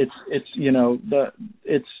 Right. I know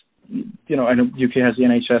UK has the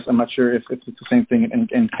NHS. I'm not sure if it's the same thing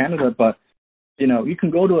in Canada, but you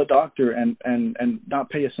can go to a doctor and not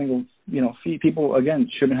pay a single fee. People again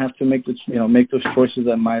shouldn't have to make make those choices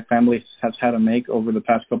that my family has had to make over the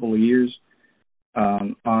past couple of years.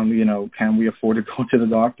 Can we afford to go to the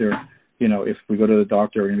doctor? If we go to the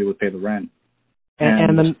doctor, we're going to be able to pay the rent.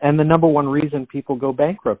 And the number one reason people go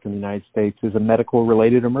bankrupt in the United States is a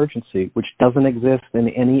medical-related emergency, which doesn't exist in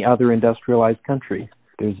any other industrialized country.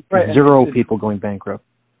 There's zero people going bankrupt.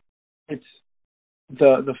 It's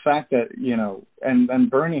the fact that, and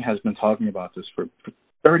Bernie has been talking about this for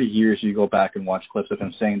 30 years. You go back and watch clips of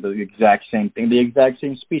him saying the exact same thing, the exact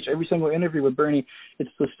same speech. Every single interview with Bernie,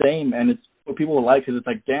 it's the same, and it's what people like because it's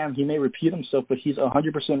like, damn, he may repeat himself, but he's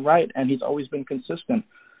 100% right, and he's always been consistent.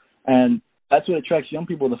 And that's what attracts young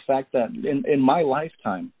people, the fact that in my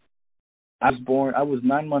lifetime, I was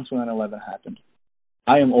 9 months when 9/11 happened.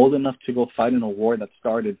 I am old enough to go fight in a war that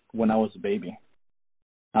started when I was a baby.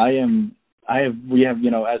 We have,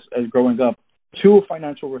 as growing up, 2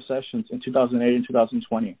 financial recessions in 2008 and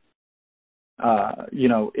 2020. A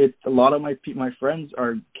lot of my friends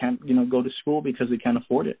can't go to school because they can't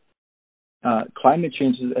afford it. Climate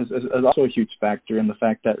change is also a huge factor in the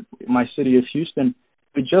fact that my city of Houston,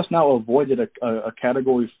 we just now avoided a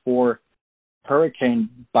Category 4 hurricane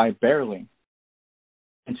by barely.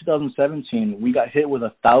 In 2017, we got hit with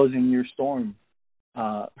a 1,000-year storm,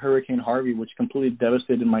 Hurricane Harvey, which completely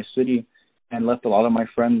devastated my city and left a lot of my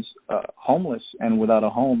friends homeless and without a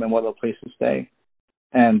home and without a place to stay.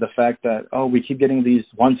 And the fact that, we keep getting these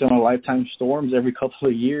once-in-a-lifetime storms every couple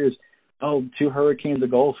of years. 2 hurricanes in the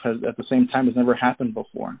Gulf at the same time has never happened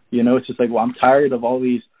before. It's just like, well, I'm tired of all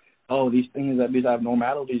these things, these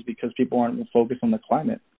abnormalities because people aren't focused on the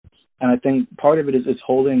climate. And I think part of it is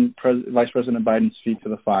holding Vice President Biden's feet to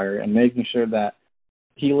the fire and making sure that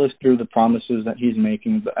he lives through the promises that he's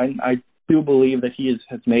making. But I do believe that he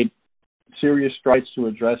has made serious strides to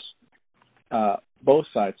address both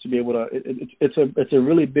sides, to be able to. It's a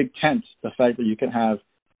really big tent, the fact that you can have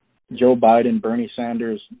Joe Biden, Bernie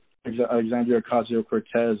Sanders, Alexandria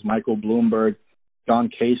Ocasio-Cortez, Michael Bloomberg, John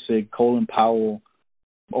Kasich, Colin Powell,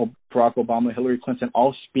 Barack Obama, Hillary Clinton,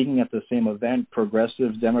 all speaking at the same event,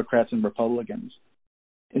 progressives, Democrats, and Republicans.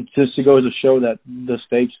 And just to go to show that the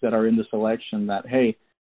stakes that are in this election, that, hey,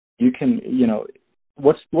 you can,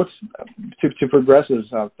 what's to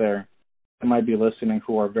progressives out there that might be listening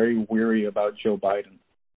who are very weary about Joe Biden.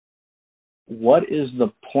 What is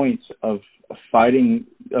the point of fighting,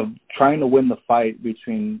 of trying to win the fight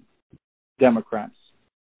between Democrats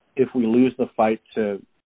if we lose the fight to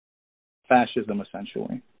fascism,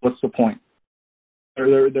 essentially? What's the point?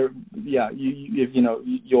 You'll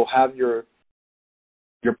have your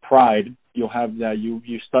pride. You'll have that.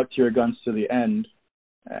 You stuck to your guns to the end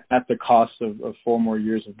at the cost of 4 more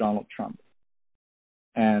years of Donald Trump.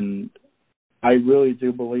 And I really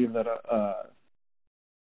do believe that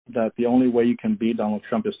that the only way you can beat Donald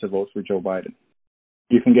Trump is to vote for Joe Biden.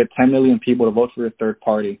 You can get 10 million people to vote for a third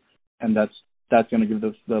party, and that's going to give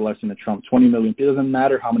the election to Trump. 20 million. It doesn't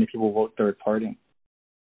matter how many people vote third party.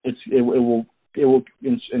 It will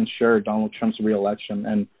ensure Donald Trump's reelection.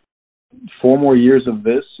 And 4 more years of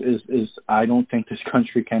this is I don't think this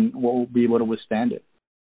country will be able to withstand it.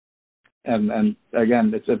 And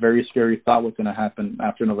again, it's a very scary thought what's going to happen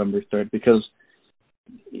after November 3rd, because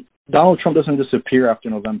Donald Trump doesn't disappear after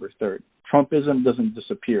November 3rd. Trumpism doesn't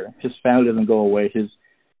disappear. His family doesn't go away.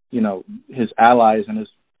 his allies and his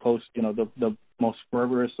close, the most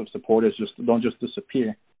fervorous of supporters don't just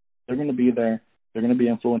disappear. They're going to be there. They're going to be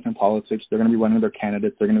influencing politics. They're going to be running their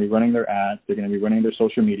candidates. They're going to be running their ads. They're going to be running their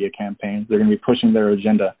social media campaigns. They're going to be pushing their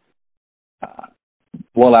agenda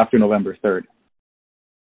well after November 3rd.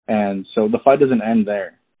 And so the fight doesn't end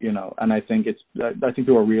there, and I think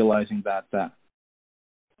people are realizing that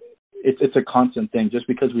it's a constant thing. Just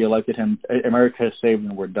because we elected him, America is saved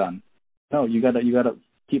and we're done. No, you gotta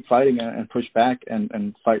keep fighting and push back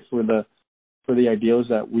and fight for the ideals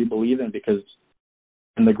that we believe in, because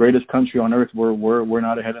in the greatest country on earth, we're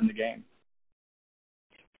not ahead in the game.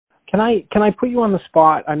 Can I put you on the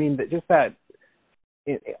spot? I mean,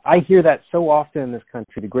 I hear that so often in this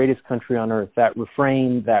country, the greatest country on earth, that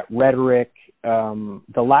refrain, that rhetoric. The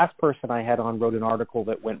last person I had on wrote an article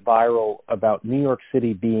that went viral about New York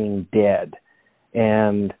City being dead.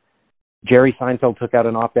 And Jerry Seinfeld took out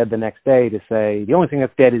an op-ed the next day to say, the only thing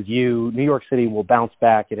that's dead is you. New York City will bounce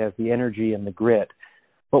back. It has the energy and the grit.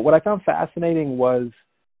 But what I found fascinating was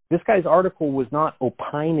this guy's article was not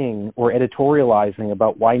opining or editorializing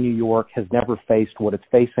about why New York has never faced what it's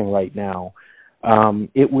facing right now.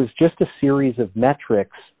 It was just a series of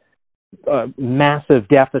metrics, massive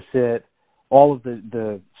deficit, all of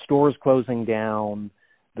the stores closing down,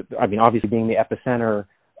 obviously being the epicenter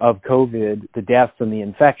of COVID, the deaths and the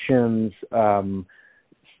infections, 40%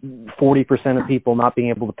 of people not being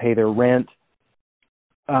able to pay their rent.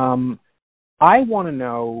 I want to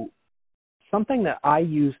know something that I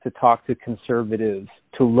use to talk to conservatives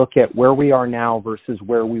to look at where we are now versus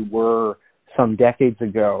where we were some decades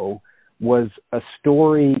ago was a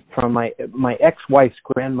story from my ex-wife's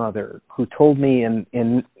grandmother, who told me in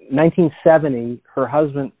 1970, her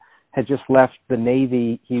husband had just left the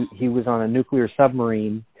Navy. He was on a nuclear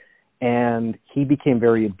submarine, and he became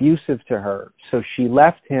very abusive to her. So she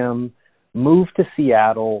left him, moved to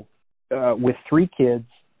Seattle with 3 kids,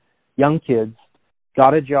 young kids,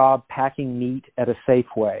 got a job packing meat at a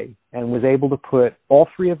Safeway, and was able to put all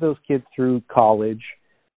 3 of those kids through college,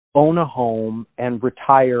 own a home, and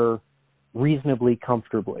retire reasonably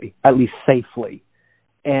comfortably, at least safely.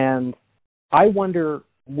 And I wonder,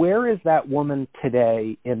 where is that woman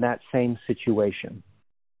today in that same situation?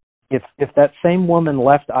 If that same woman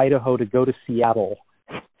left Idaho to go to Seattle,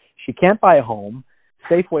 she can't buy a home.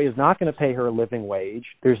 Safeway is not going to pay her a living wage.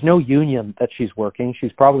 There's no union that she's working.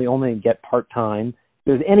 She's probably only going to get part-time. If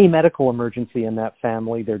there's any medical emergency in that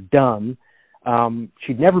family, they're done.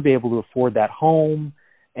 She'd never be able to afford that home,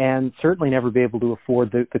 and certainly never be able to afford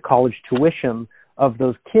the college tuition of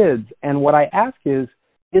those kids. And what I ask is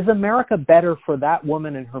America better for that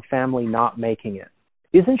woman and her family not making it?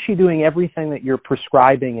 Isn't she doing everything that you're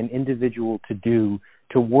prescribing an individual to do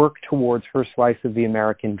to work towards her slice of the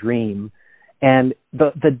American dream? And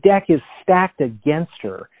the deck is stacked against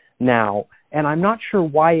her now, and I'm not sure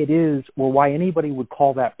why it is or why anybody would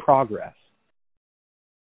call that progress.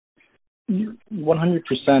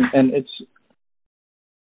 100%. And it's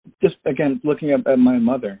just, again, looking at my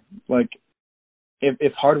mother, like,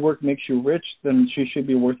 if hard work makes you rich, then she should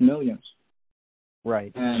be worth millions.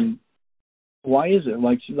 Right. And why is it?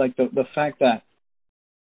 Like the fact that,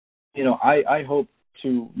 I hope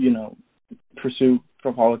to, pursue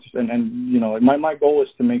for politics, and my goal is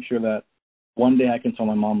to make sure that one day I can tell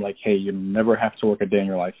my mom, like, hey, you never have to work a day in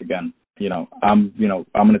your life again. I'm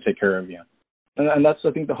going to take care of you. And that's,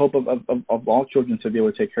 I think, the hope of all children, to be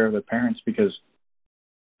able to take care of their parents, because,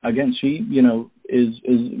 again, she, is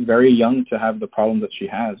very young to have the problem that she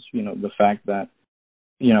has. The fact that,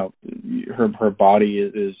 her body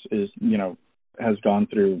is has gone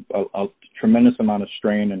through a tremendous amount of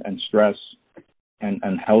strain and stress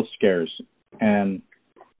and health scares. And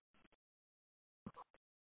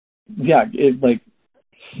yeah,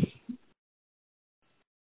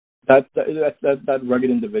 that rugged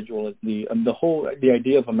individual, the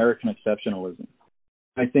idea of American exceptionalism,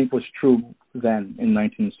 I think, was true then in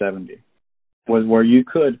 1970, was where you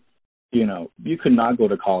could not go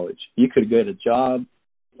to college. You could get a job,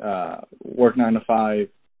 work 9 to 5,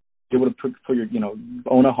 be able to put your,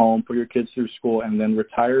 own a home, put your kids through school, and then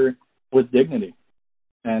retire with dignity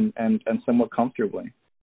and somewhat comfortably.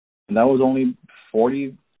 And that was only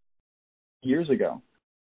 40 years ago.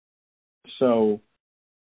 So,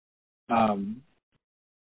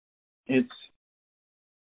 it's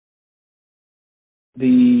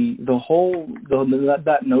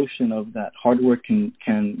that notion of that hard work can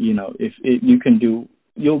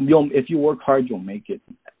if you work hard, you'll make it.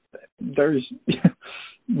 There's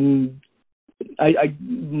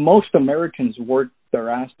most Americans work their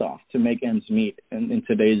ass off to make ends meet in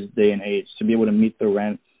today's day and age, to be able to meet the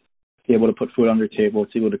rent, to be able to put food on their table,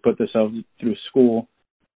 to be able to put themselves through school.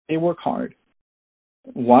 they work hard.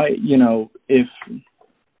 Why,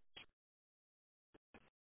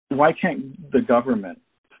 why can't the government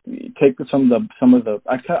take some of the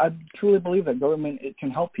I truly believe that government, it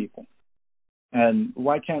can help people. And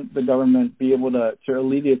why can't the government be able to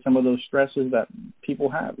alleviate some of those stresses that people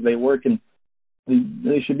have? They work, and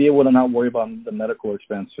they should be able to not worry about the medical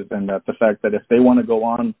expenses, and that the fact that if they want to go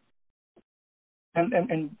on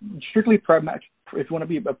and strictly pragmatic, if you want to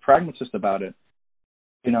be a pragmatist about it,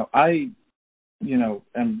 I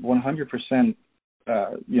am 100%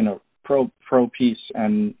 pro peace,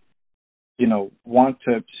 and want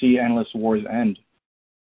to see endless wars end.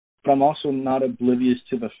 But I'm also not oblivious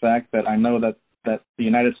to the fact that I know that the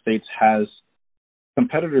United States has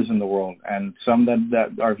competitors in the world, and some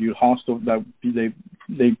that are viewed hostile, that they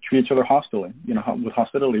treat each other hostilely, with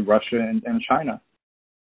hostility, Russia and China.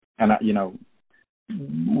 And,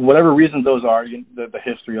 whatever reasons those are, the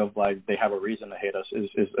history of, like, they have a reason to hate us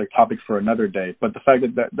is a topic for another day. But the fact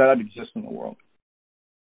that exists in the world,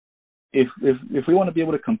 if we want to be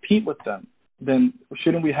able to compete with them, then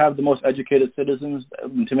shouldn't we have the most educated citizens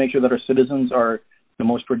to make sure that our citizens are the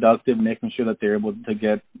most productive, making sure that they're able to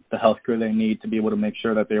get the healthcare they need, to be able to make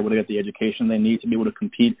sure that they're able to get the education they need to be able to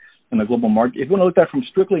compete in the global market? If you want to look at that from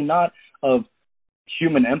strictly not of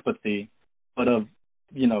human empathy, but of,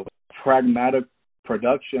 pragmatic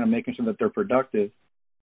production and making sure that they're productive,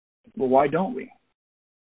 well, why don't we?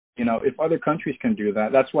 If other countries can do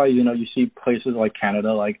that, that's why, you see places like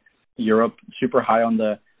Canada, like Europe, super high on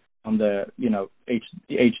the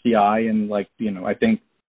HDI, and, like, I think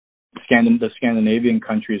the Scandinavian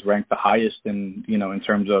countries rank the highest in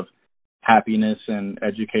terms of happiness and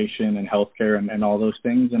education and healthcare and all those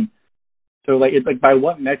things. And so, it's like, by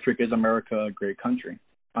what metric is America a great country?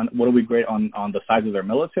 What are we great on the size of their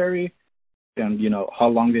military, and how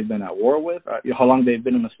long they've been at war with, how long they've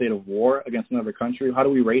been in a state of war against another country? How do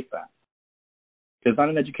we rate that? It's not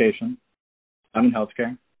in education, not in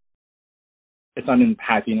healthcare, it's not in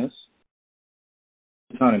happiness,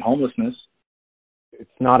 it's not in homelessness, it's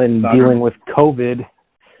not in dealing with COVID.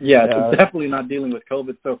 Yeah, it's definitely not dealing with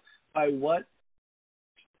COVID. So by what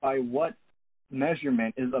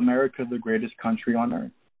measurement is America the greatest country on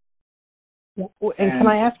earth? And can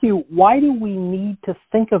I ask you, why do we need to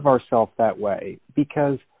think of ourselves that way?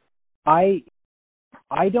 Because I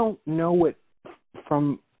don't know it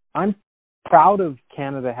from. I'm proud of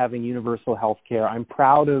Canada having universal health care. I'm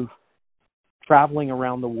proud of traveling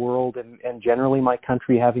around the world and generally my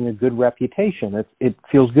country having a good reputation. It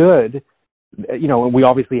feels good. And we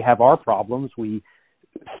obviously have our problems. We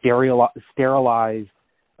sterilize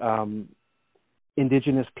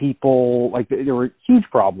Indigenous people. Like, there were huge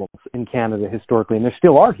problems in Canada historically, and there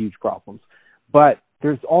still are huge problems. But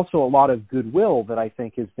there's also a lot of goodwill that I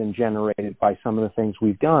think has been generated by some of the things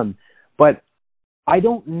we've done. But I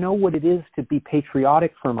don't know what it is to be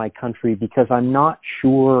patriotic for my country, because I'm not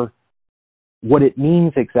sure what it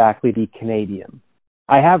means exactly to be Canadian.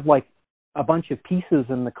 I have, like, a bunch of pieces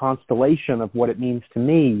in the constellation of what it means to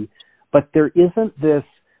me, but there's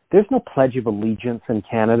no Pledge of Allegiance in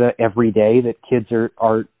Canada every day that kids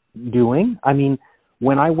are doing. I mean,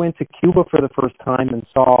 when I went to Cuba for the first time and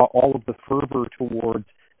saw all of the fervor towards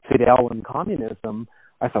Fidel and communism,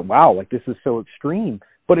 I thought, wow, like, this is so extreme.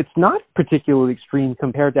 But it's not particularly extreme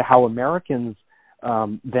compared to how Americans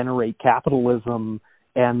venerate capitalism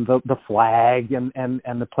and the flag and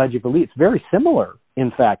the Pledge of Allegiance. It's very similar,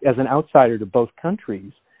 in fact, as an outsider to both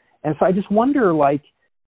countries. And so I just wonder, like,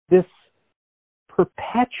 this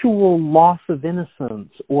perpetual loss of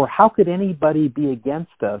innocence, or how could anybody be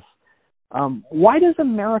against us? Why does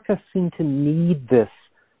America seem to need this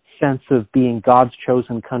sense of being God's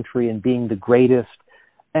chosen country and being the greatest?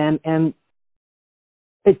 And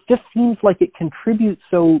it just seems like it contributes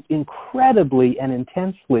so incredibly and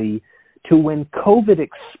intensely to when COVID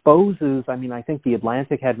exposes. I mean, I think The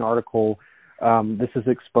Atlantic had an article, this has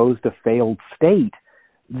exposed a failed state,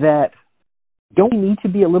 that don't we need to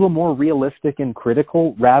be a little more realistic and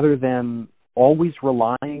critical rather than always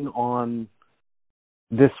relying on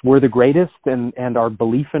this, we're the greatest, and our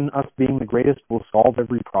belief in us being the greatest will solve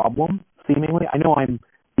every problem, seemingly? I know I'm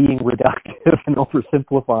being reductive and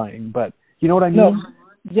oversimplifying, but you know what I mean? No,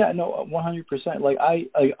 yeah, no, 100%. Like,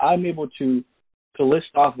 I'm able to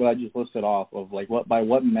list off what I just listed off of, like, by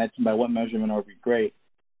what measurement are we great,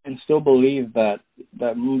 and still believe that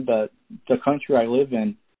the country I live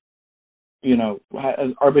in, as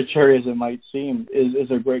arbitrary as it might seem,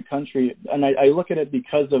 is a great country. And I look at it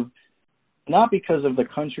not because of the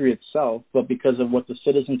country itself, but because of what the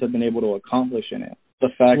citizens have been able to accomplish in it. The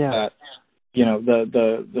fact that,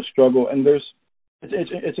 the struggle, and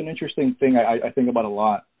it's an interesting thing I think about a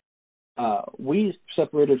lot. we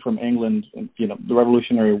separated from England, the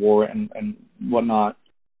Revolutionary War and whatnot,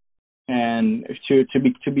 and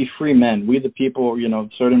to be free men. We the people,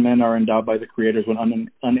 certain men are endowed by the creators with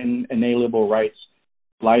unalienable rights,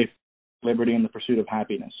 life, liberty, and the pursuit of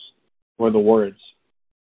happiness, were the words.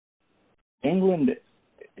 England,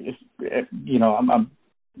 I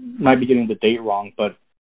might be getting the date wrong, but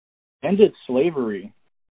ended slavery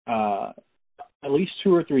at least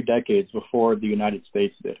 2 or 3 decades before the United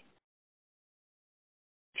States did.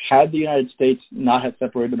 Had the United States not had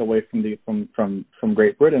separated away from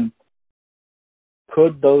Great Britain,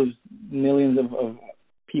 could those millions of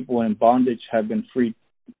people in bondage have been freed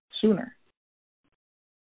sooner?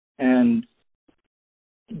 And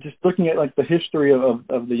just looking at like the history of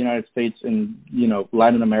the United States in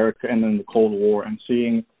Latin America and then the Cold War, and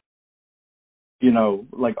seeing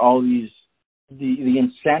like all these the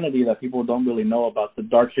insanity that people don't really know about, the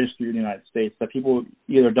dark history of the United States that people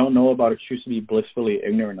either don't know about or choose to be blissfully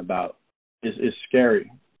ignorant about, is scary.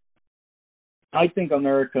 I think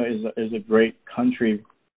America is a great country,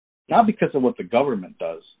 not because of what the government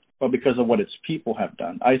does, but because of what its people have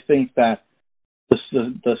done. I think that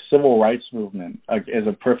the civil rights movement is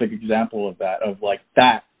a perfect example of that, of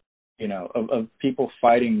people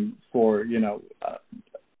fighting for,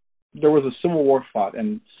 there was a civil war fought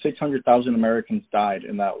and 600,000 Americans died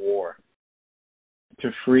in that war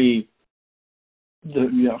to free to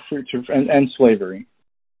end slavery.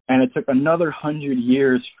 And it took another 100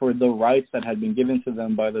 years for the rights that had been given to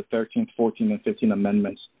them by the 13th, 14th, and 15th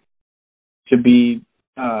Amendments to be,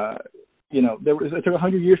 it took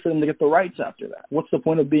 100 years for them to get the rights after that. What's the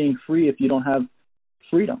point of being free if you don't have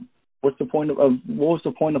freedom? What was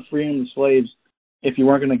the point of freeing the slaves if you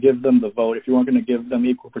weren't going to give them the vote, if you weren't going to give them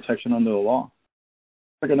equal protection under the law?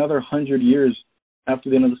 It took another 100 years after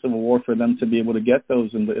the end of the Civil War for them to be able to get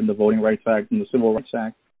those in the Voting Rights Act and the Civil Rights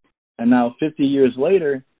Act. And now, 50 years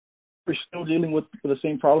later, we're still dealing with the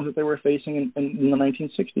same problems that they were facing in the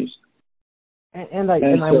 1960s.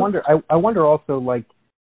 I wonder also, like,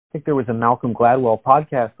 I think there was a Malcolm Gladwell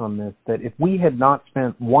podcast on this, that if we had not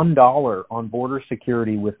spent $1 on border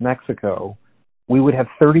security with Mexico, we would have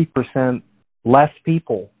 30% less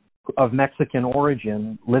people of Mexican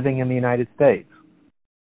origin living in the United States.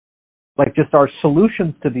 Like, just our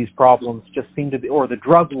solutions to these problems just seem to be, or the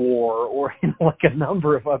drug war, or like a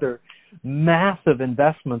number of other massive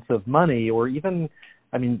investments of money, or even,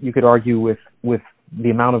 I mean, you could argue with the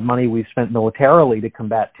amount of money we've spent militarily to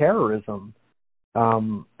combat terrorism,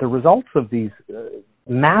 the results of these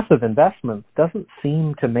massive investments doesn't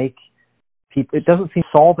seem to make people, it doesn't seem to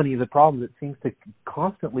solve any of the problems. It seems to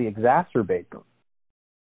constantly exacerbate them.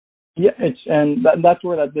 Yeah, that's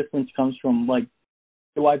where that difference comes from. Like,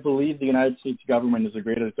 do I believe the United States government is the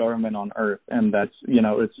greatest government on earth? And that's,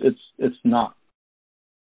 it's not.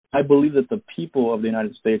 I believe that the people of the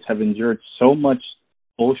United States have endured so much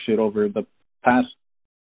bullshit over the past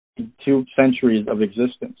 2 centuries of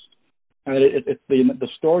existence. And it's the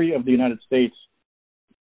story of the United States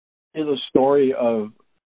is a story of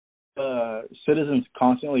citizens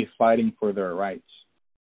constantly fighting for their rights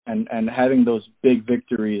and having those big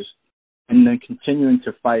victories and then continuing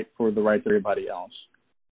to fight for the rights of everybody else.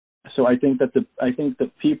 So I think that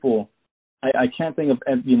the people, I can't think of,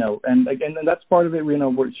 and that's part of it,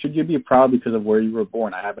 should you be proud because of where you were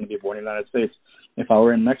born? I happen to be born in the United States. If I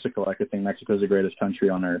were in Mexico, I could think Mexico is the greatest country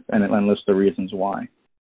on earth and list the reasons why.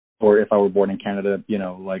 Or if I were born in Canada,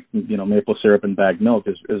 maple syrup and bagged milk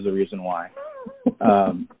is the reason why.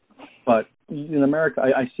 But in America,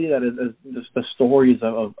 I see that as just the stories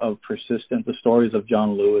of persistence, the stories of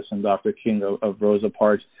John Lewis and Dr. King, of Rosa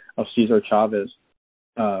Parks, of Cesar Chavez,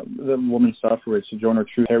 the woman suffrage, Sojourner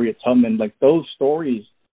Truth, Harriet Tubman. Like, those stories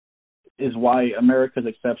is why America is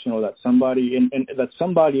exceptional. That somebody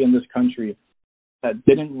in this country that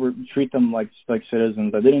didn't treat them like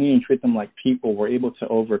citizens, that didn't even treat them like people, were able to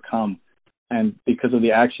overcome. And because of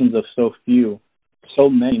the actions of so few, so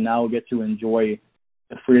many now get to enjoy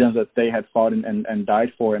the freedoms that they had fought and died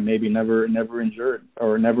for, and maybe never endured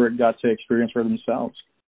or never got to experience for themselves.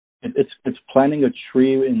 It's planting a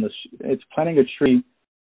tree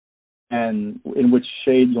and in which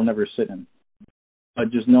shade you'll never sit in.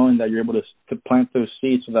 But just knowing that you're able to plant those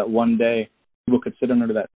seeds so that one day people could sit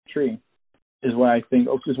under that tree is why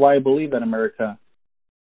I believe that America,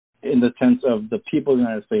 in the sense of the people of the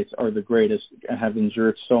United States, are the greatest and have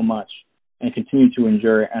endured so much and continue to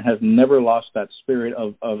endure, and have never lost that spirit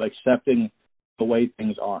of accepting the way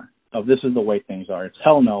things are. Of this is the way things are. It's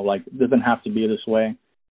hell no. Like, it doesn't have to be this way.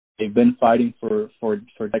 They've been fighting for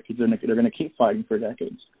decades. They're going to keep fighting for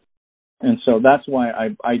decades. And so that's why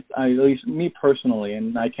I at least me personally,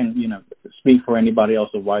 and I can, speak for anybody else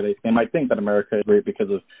of why they might think that America is great because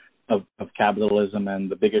of capitalism and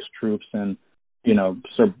the biggest troops and,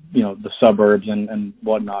 the suburbs and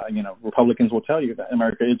whatnot. Republicans will tell you that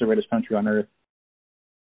America is the greatest country on earth.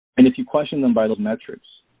 And if you question them by those metrics,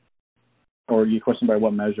 or you question by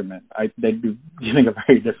what measurement, they'd be giving a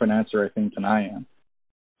very different answer, I think, than I am.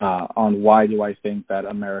 On why do I think that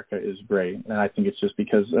America is great. And I think it's just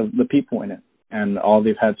because of the people in it and all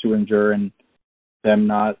they've had to endure and them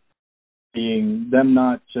not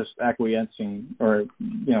just acquiescing or,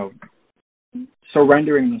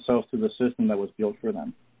 surrendering themselves to the system that was built for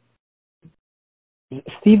them.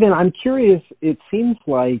 Stephen, I'm curious, it seems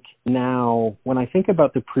like now when I think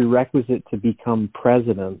about the prerequisite to become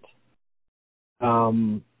president,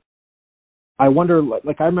 I wonder,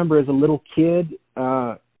 like I remember as a little kid,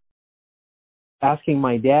 asking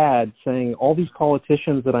my dad, saying, all these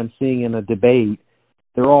politicians that I'm seeing in a debate,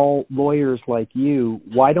 they're all lawyers like you.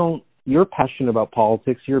 You're passionate about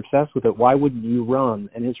politics, you're obsessed with it, why wouldn't you run?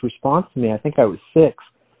 And his response to me, I think I was 6,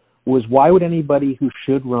 was why would anybody who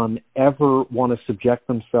should run ever want to subject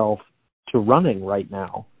themselves to running right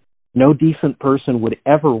now? No decent person would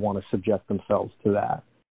ever want to subject themselves to that.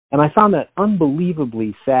 And I found that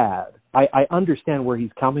unbelievably sad. I understand where he's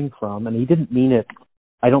coming from, and he didn't mean it,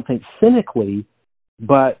 I don't think, cynically,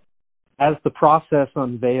 but as the process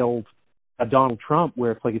unveiled Donald Trump,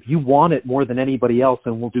 where it's like, if you want it more than anybody else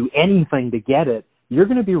and will do anything to get it, you're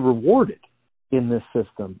going to be rewarded in this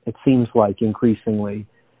system, it seems like, increasingly.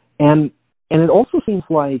 And it also seems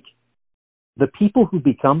like the people who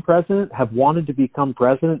become president have wanted to become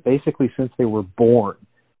president basically since they were born.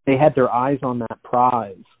 They had their eyes on that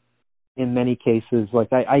prize in many cases.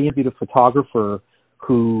 Like I interviewed a photographer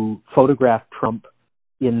who photographed Trump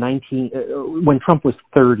when Trump was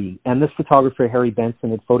 30, and this photographer, Harry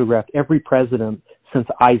Benson, had photographed every president since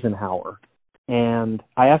Eisenhower. And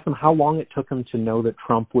I asked him how long it took him to know that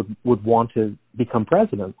Trump would want to become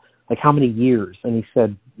president, like how many years? And he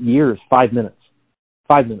said, years, 5 minutes.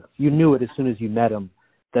 5 minutes. You knew it as soon as you met him,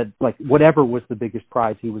 that like whatever was the biggest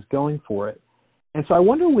prize, he was going for it. And so I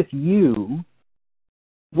wonder with you,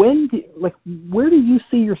 where do you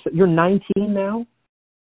see yourself? You're 19 now?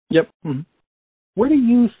 Yep. Mm-hmm. Where do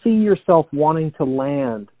you see yourself wanting to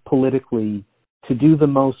land politically to do the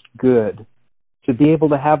most good, to be able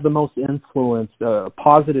to have the most influence,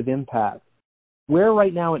 positive impact? Where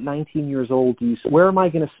right now at 19 years old, where am I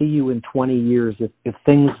going to see you in 20 years if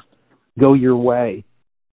things go your way?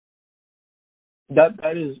 That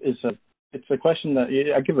is it's a question that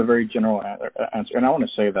I give a very general answer, and I want to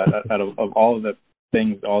say that out of all of the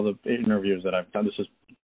things, all the interviews that I've done, this is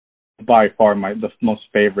by far the most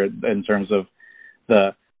favorite in terms of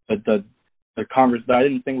the Congress. I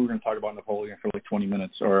didn't think we were going to talk about Napoleon for like 20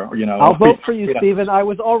 minutes, or. I'll vote for you, Stephen. I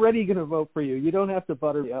was already going to vote for you. You don't have to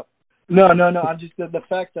butter me up. No. I'm just the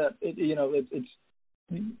fact that it's.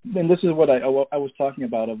 And this is what I was talking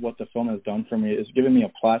about of what the film has done for me, is giving me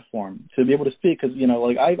a platform to be able to speak, because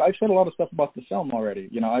I've said a lot of stuff about the film already.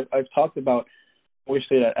 I've talked about Boys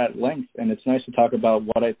State at length, and it's nice to talk about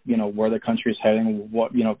what where the country is heading,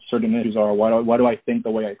 what certain issues are, why do I think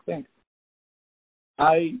the way I think.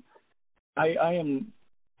 When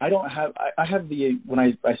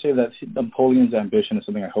I say that Napoleon's ambition is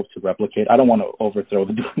something I hope to replicate. I don't want to overthrow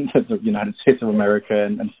the United States of America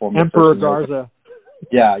and form Emperor Garza.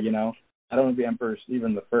 Yeah, I don't want to be Emperor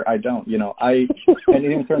Stephen the First. I don't, and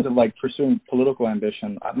in terms of like pursuing political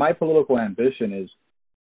ambition, my political ambition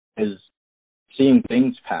is seeing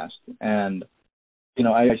things passed. And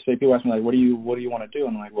I say, people ask me like, what do you want to do?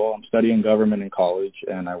 And I'm like, well, I'm studying government in college,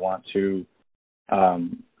 and I want to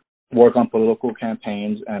work on political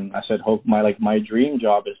campaigns. And I said, my dream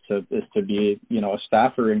job is to be a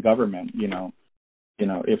staffer in government.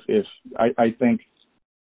 If I think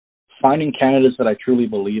finding candidates that I truly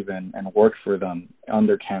believe in and work for them on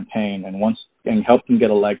their campaign and help them get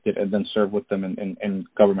elected and then serve with them in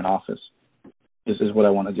government office is what I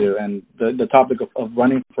want to do. And the topic of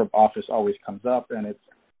running for office always comes up, and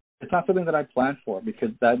it's not something that I plan for, because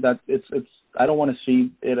it's I don't want to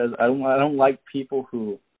see it as I don't like people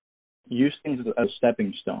who use things as a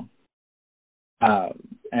stepping stone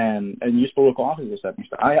and use political office as a stepping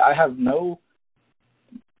stone. I have no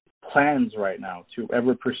plans right now to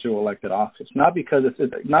ever pursue elected office, not because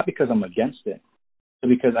I'm against it, but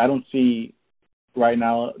because I don't see right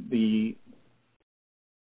now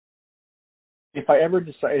if I ever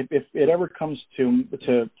decide, if it ever comes to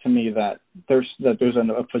me that there's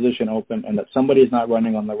a position open and that somebody is not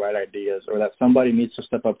running on the right ideas, or that somebody needs to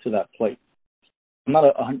step up to that plate, I'm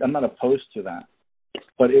not opposed to that.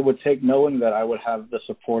 But it would take knowing that I would have the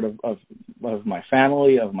support of my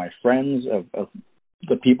family, of my friends, of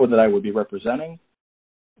the people that I would be representing.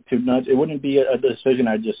 It wouldn't be a decision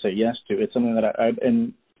I'd just say yes to. It's something that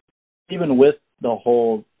and even with the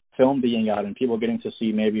whole film being out and people getting to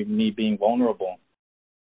see maybe me being vulnerable,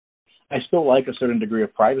 I still like a certain degree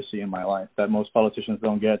of privacy in my life that most politicians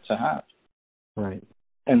don't get to have. Right.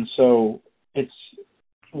 And so it's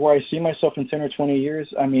where I see myself in 10 or 20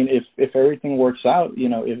 years. I mean, if everything works out,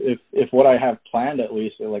 if what I have planned, at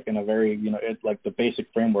least like in a very, like the basic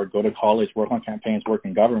framework, go to college, work on campaigns, work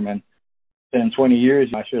in government, then in 20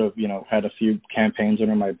 years, I should have, had a few campaigns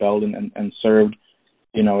under my belt and served,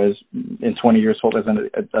 as in 20 years as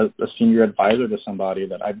a senior advisor to somebody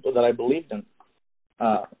that I believed in.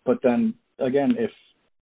 But then again, if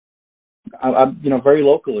I'm, very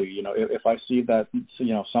locally, if I see that,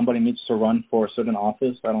 somebody needs to run for a certain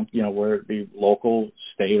office, I don't, whether it be local,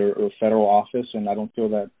 state, or federal office, and I don't feel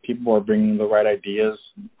that people are bringing the right ideas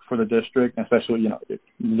for the district, especially,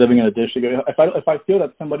 living in a district. If I feel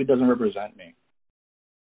that somebody doesn't represent me,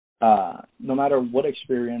 no matter what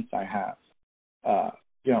experience I have,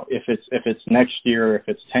 if it's next year, if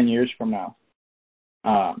it's 10 years from now,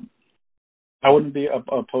 I wouldn't be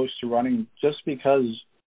opposed to running, just because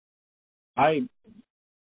the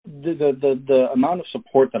amount of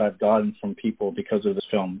support that I've gotten from people because of this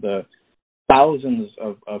film, the thousands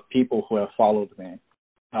of people who have followed me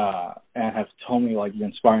and have told me, like,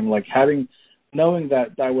 inspiring, like knowing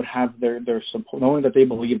that I would have their support, knowing that they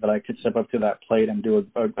believe that I could step up to that plate and do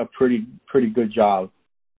a pretty good job,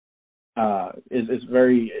 is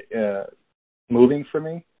very moving for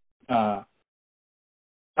me.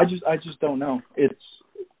 I just don't know.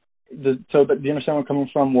 Do you understand where I'm coming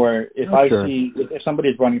from? Where if if somebody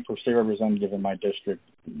is running for state representative in my district,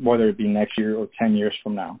 whether it be next year or 10 years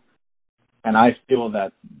from now, and I feel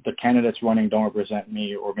that the candidates running don't represent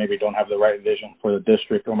me, or maybe don't have the right vision for the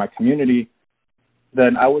district or my community,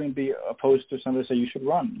 then I wouldn't be opposed to somebody say you should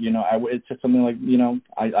run. It's just something like,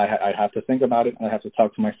 I have to think about it, and I have to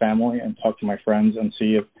talk to my family and talk to my friends and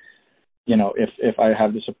see if I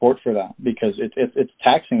have the support for that, because it's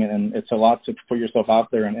taxing, and it's a lot to put yourself out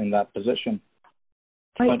there in that position.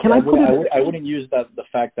 I wouldn't use the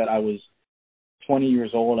fact that I was 20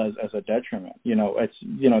 years old as a detriment.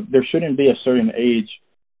 There shouldn't be a certain age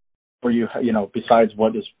where besides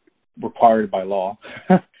what is required by law.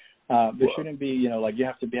 There shouldn't be, like you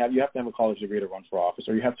have to have a college degree to run for office,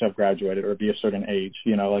 or you have to have graduated or be a certain age.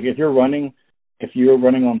 Like if you're running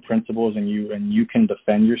on principles and you can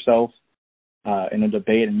defend yourself in a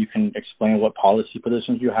debate, and you can explain what policy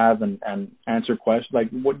positions you have and answer questions,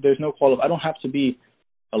 there's no I don't have to be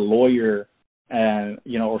a lawyer and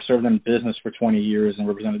or served in business for 20 years and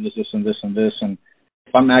represented this and this and this. And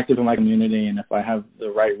if I'm active in my community, and if I have the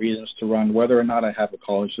right reasons to run, whether or not I have a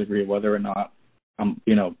college degree, whether or not I'm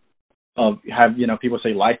have people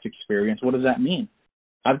say life experience, what does that mean?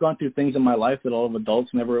 I've gone through things in my life that all of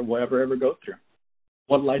adults never will ever go through.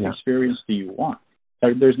 What life experience do you want?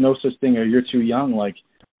 There's no such thing, or you're too young. Like,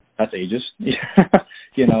 that's ageist.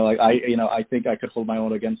 I think I could hold my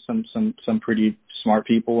own against some pretty smart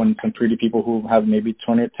people and some pretty people who have maybe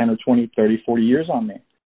 10 or 20, 30, 40 years on me.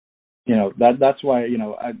 That's why,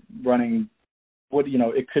 I'm running.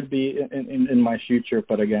 It could be in my future,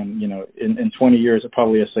 but again, in 20 years,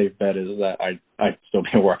 probably a safe bet is that I'd still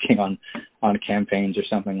be working on campaigns or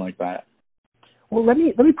something like that. Well, let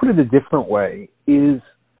me put it a different way. Is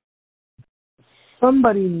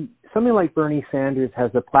somebody like Bernie Sanders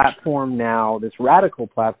has a platform now, this radical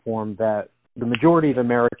platform that the majority of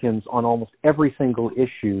Americans on almost every single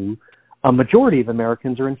issue, a majority of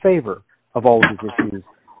Americans are in favor of all of his issues.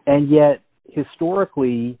 And yet,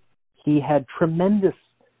 historically, he had tremendous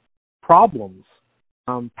problems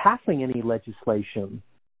passing any legislation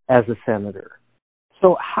as a senator.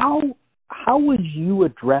 So how would you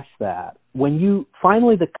address that when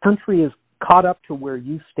the country is caught up to where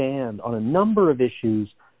you stand on a number of issues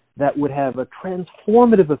that would have a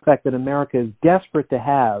transformative effect that America is desperate to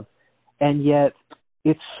have, and yet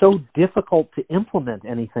it's so difficult to implement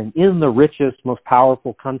anything in the richest, most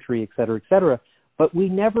powerful country, et cetera, but we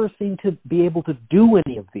never seem to be able to do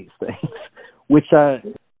any of these things, which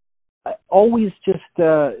always just,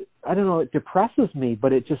 I don't know, it depresses me,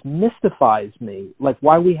 but it just mystifies me, like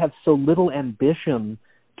why we have so little ambition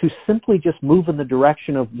to simply just move in the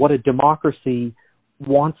direction of what a democracy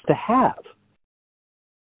wants to have.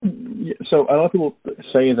 So a lot of people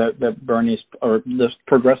say that Bernie's or the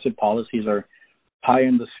progressive policies are high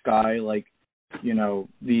in the sky, like,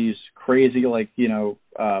 these crazy,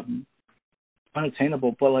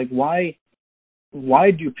 unattainable. But like, why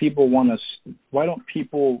do people why don't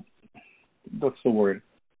people what's the word?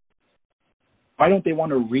 Why don't they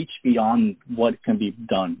want to reach beyond what can be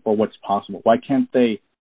done or what's possible? Why can't they,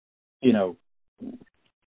 you know,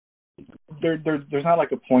 there's not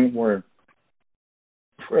like a point where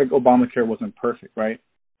Obamacare wasn't perfect, right?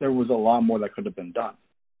 There was a lot more that could have been done.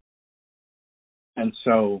 And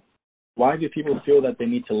so why do people feel that they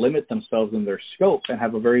need to limit themselves in their scope and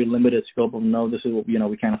have a very limited scope of, no, this is what, you know,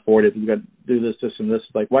 we can't afford it. We got to do this, this, and this.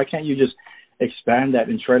 Like, why can't you just expand that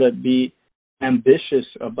and try to be ambitious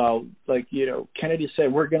about, like, you know, Kennedy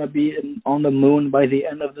said, we're going to be on the moon by the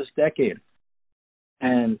end of this decade.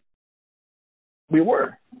 And we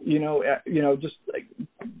were, just like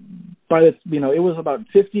by the, it was about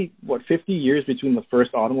 50 years between the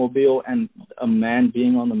first automobile and a man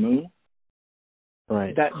being on the moon.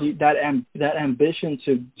 Right. That ambition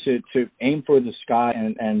to aim for the sky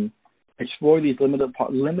and explore these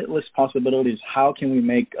limitless possibilities. How can we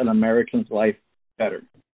make an American's life better?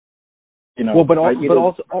 Well, but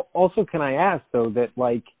also, can I ask though that,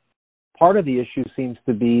 like, part of the issue seems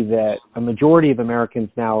to be that a majority of Americans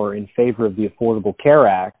now are in favor of the Affordable Care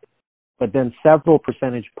Act, but then there's several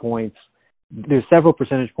percentage points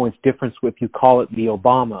difference if you call it the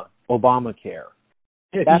Obamacare.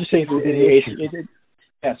 Yeah, that's you say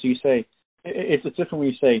so you say it's different when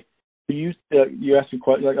you say, do you ask a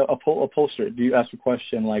question, like a pollster? Do you ask a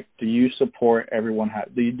question like, do you support everyone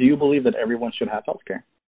do you believe that everyone should have health care?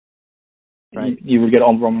 Right. You would get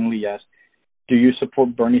overwhelmingly yes. Do you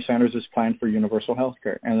support Bernie Sanders' plan for universal health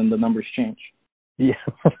care? And then the numbers change. Yeah.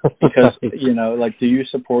 Because do you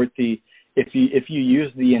support if you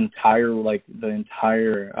use the entire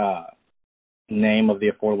name of the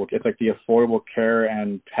affordable, it's like the Affordable Care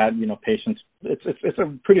and patients. It's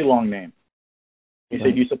a pretty long name. You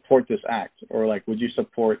say, do you support this act, or like, would you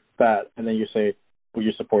support that? And then you say, would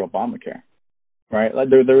you support Obamacare? Right? Like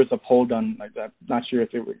there was a poll done like that. Not sure if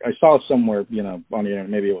I saw it somewhere, on the internet.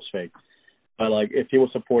 Maybe it was fake. But like, if people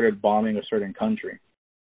supported bombing a certain country,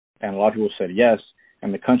 and a lot of people said yes,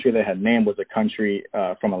 and the country they had named was a country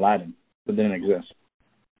from Aladdin that didn't exist.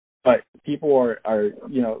 But people are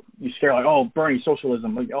you scare like, oh, Bernie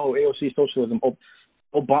socialism, like, oh, AOC socialism. Oh,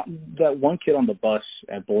 Obama, that one kid on the bus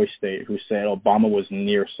at Boise State who said Obama was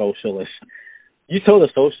near socialist. You told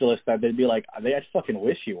a socialist that, they'd be like, I fucking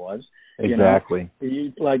wish he was. Exactly.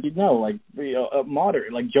 A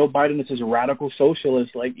moderate, like Joe Biden is this radical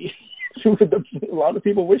socialist. Like a lot of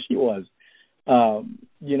people wish he was.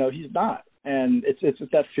 He's not, and it's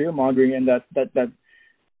that fear mongering and that.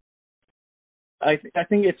 I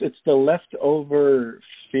think it's the leftover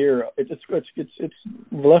fear. It's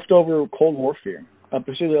leftover Cold War fear,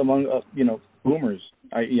 particularly among boomers.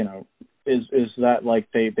 Is that like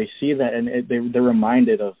they see that and they're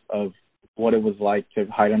reminded of what it was like to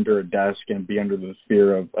hide under a desk and be under the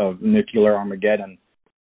fear of nuclear Armageddon,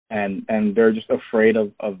 and they're just afraid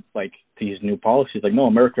of like these new policies. Like, no,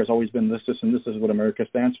 America has always been this, and this is what America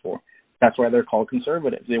stands for. That's why they're called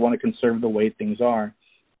conservatives. They want to conserve the way things are.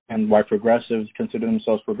 And why progressives consider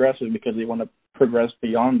themselves progressive, because they want to progress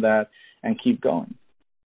beyond that and keep going.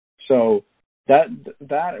 So that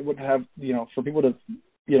would have, for people to,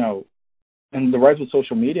 and the rise of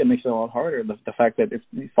social media makes it a lot harder. The fact that if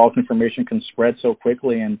false information can spread so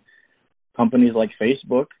quickly, and companies like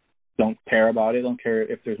Facebook don't care about it, don't care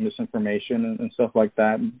if there's misinformation and stuff like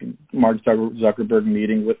that. Mark Zuckerberg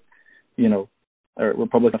meeting with,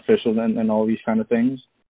 Republican officials and all these kind of things.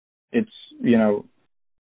 It's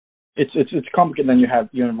complicated. Then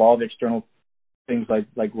you involve external things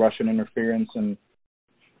like Russian interference and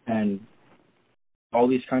all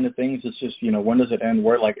these kind of things. It's just, when does it end?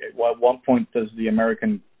 Where, like, at what point does the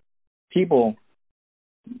American people,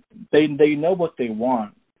 they know what they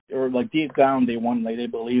want, or like deep down they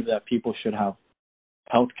believe that people should have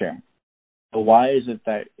health care. But why is it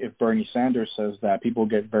that if Bernie Sanders says that, people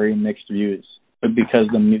get very mixed views? But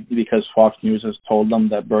because Fox News has told them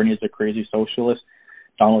that Bernie is a crazy socialist,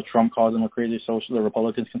 Donald Trump calls him a crazy socialist, the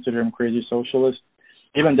Republicans consider him a crazy socialist.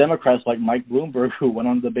 Even Democrats like Mike Bloomberg, who went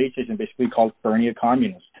on the debate stage and basically called Bernie a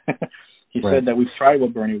communist. He said that we've tried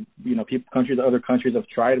what Bernie, other countries have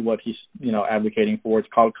tried what he's, advocating for. It's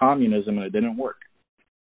called communism, and it didn't work.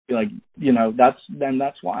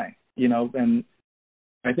 That's why, and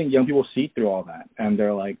I think young people see through all that, and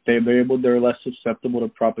they're like, they're less susceptible to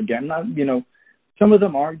propaganda. Some of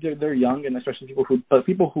them are, they're young, and especially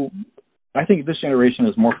people who, I think this generation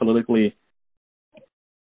is more politically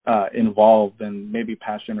involved than maybe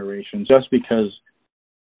past generations, just because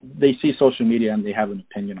they see social media and they have an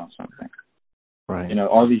opinion on something. Right.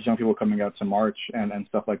 All these young people coming out to march and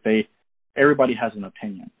stuff, like, everybody has an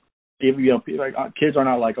opinion. Kids are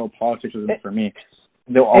not like, oh, politics isn't for me.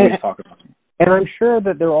 They'll always talk about it. And I'm sure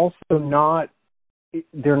that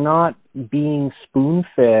they're not being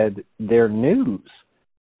spoon-fed their news,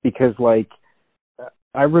 because, like,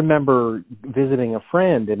 I remember visiting a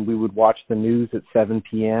friend and we would watch the news at 7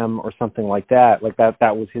 p.m. or something like that. Like that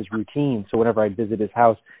was his routine. So whenever I'd visit his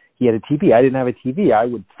house, he had a TV. I didn't have a TV. I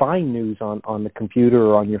would find news on the computer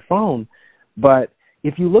or on your phone. But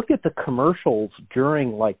if you looked at the commercials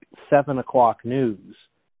during like 7 o'clock news,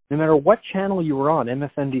 no matter what channel you were on,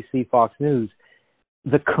 MSNBC, Fox News,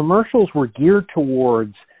 the commercials were geared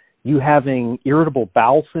towards you having irritable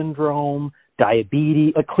bowel syndrome,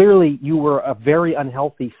 diabetes. Clearly, you were a very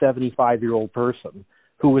unhealthy 75-year-old person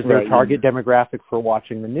who was their target demographic for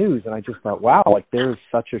watching the news. And I just thought, wow, like there's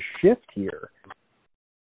such a shift here.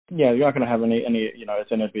 Yeah, you're not going to have any, it's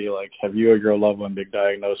going to be like, have you or your loved one been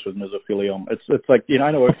diagnosed with mesothelioma? It's like,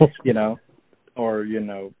 I know, or,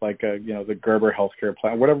 like, the Gerber healthcare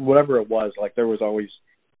plan, whatever it was, like there was always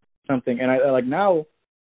something. And I like now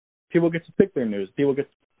people get to pick their news. People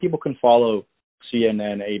can follow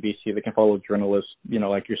CNN, ABC, they can follow journalists,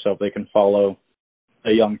 like yourself. They can follow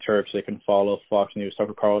the Young Turks. They can follow Fox News,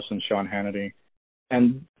 Tucker Carlson, Sean Hannity.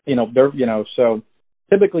 And, so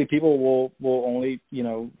typically people will only,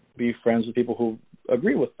 be friends with people who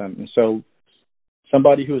agree with them. And so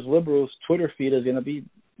somebody who's liberal's Twitter feed is going to be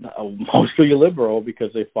mostly liberal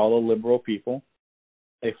because they follow liberal people.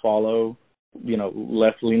 They follow,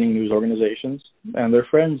 left-leaning news organizations, and their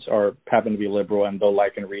friends happen to be liberal, and they'll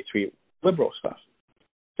like and retweet liberal stuff.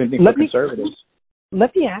 Same thing for conservatives.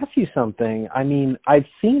 Let me ask you something. I mean, I've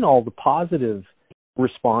seen all the positive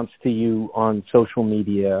response to you on social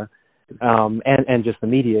media, and just the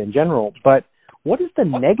media in general, but what has the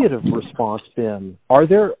negative response been? Are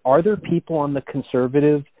there people on the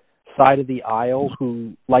conservative side of the aisle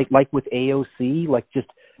who, like with AOC, like just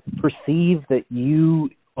perceive that you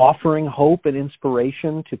offering hope and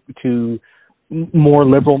inspiration to more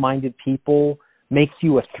liberal-minded people makes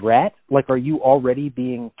you a threat? Like, are you already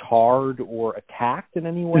being tarred or attacked in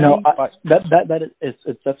any way? No,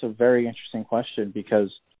 that's a very interesting question,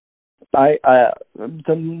 because the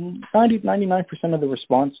 99% of the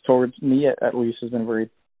response towards me, at least, has been very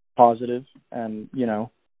positive. And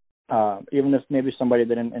even if maybe somebody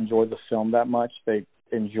didn't enjoy the film that much, they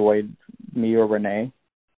enjoyed me or Renee.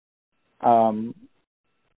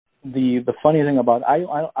 The funny thing about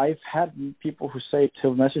I've had people who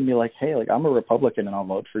message me like, hey, like I'm a Republican and I'll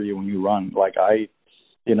vote for you when you run. Like like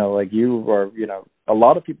you are, a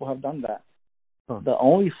lot of people have done that. Huh. The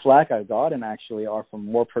only flack I've gotten actually are from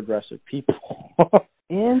more progressive people.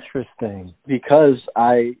 Interesting. Because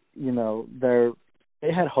they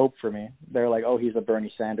had hope for me. They're like, oh, he's a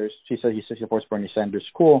Bernie Sanders. She said he supports Bernie Sanders.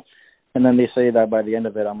 Cool. And then they say that by the end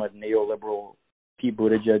of it, I'm a neoliberal Pete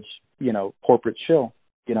Buttigieg, corporate shill.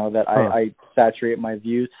 That I saturate my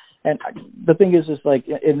views. And the thing is like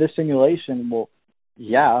in this simulation, well,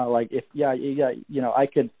 yeah, like if, I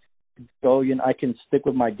could go, I can stick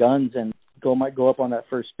with my guns and go up on that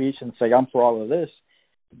first speech and say, I'm for all of this,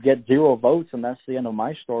 get 0 votes, and that's the end of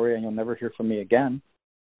my story, and you'll never hear from me again.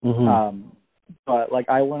 Mm-hmm. But like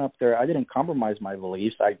I went up there, I didn't compromise my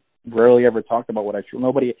beliefs. I rarely ever talked about what I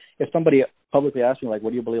truly, if somebody publicly asked me, like,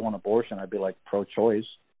 what do you believe on abortion? I'd be like, pro-choice.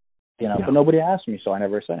 But nobody asked me, so I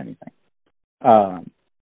never said anything.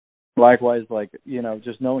 Likewise, like,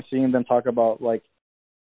 just seeing them talk about, like,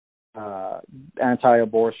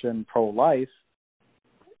 anti-abortion, pro-life,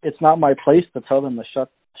 it's not my place to tell them to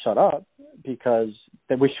shut up, because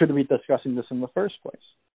we shouldn't be discussing this in the first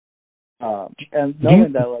place. And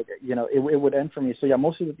knowing that, like, it would end for me. So, yeah,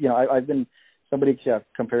 most of the, I've been somebody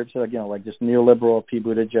compared to, like, just neoliberal Pete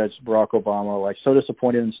Buttigieg, Barack Obama, like, so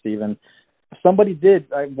disappointed in Stephen.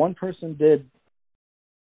 One person did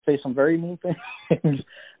say some very mean things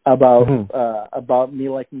about me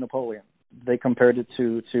liking Napoleon. They compared it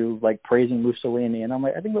to like praising Mussolini, and I'm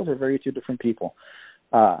like, I think those are very two different people.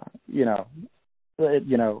 So they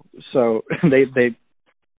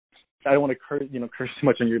I don't want to curse too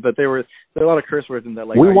much on you, but there are a lot of curse words in that.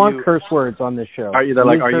 Like, we want curse words on this show. Are you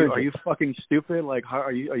fucking stupid? Like, how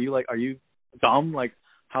are you dumb? Like,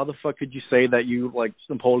 how the fuck could you say that you like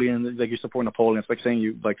Napoleon, like you support Napoleon? It's like saying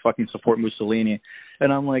you like fucking support Mussolini.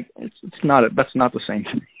 And I'm like, that's not the same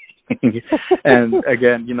thing. And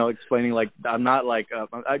again, explaining like I'm not like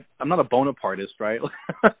I'm not a Bonapartist, right?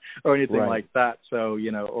 or anything like that. So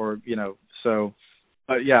yeah,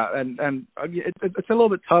 and it's a little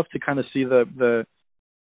bit tough to kind of see the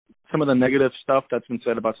some of the negative stuff that's been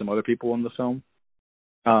said about some other people in the film.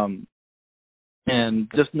 And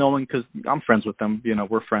just knowing, because I'm friends with them,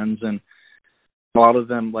 we're friends, and a lot of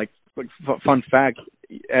them, like fun fact,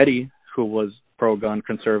 Eddie, who was pro-gun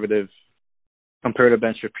conservative compared to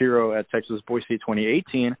Ben Shapiro at Texas Boise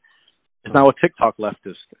 2018, is now a TikTok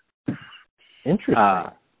leftist.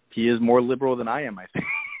 Interesting. He is more liberal than I am, I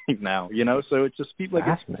think, now. So it's just people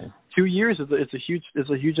like 2 years is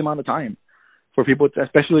a huge amount of time for people,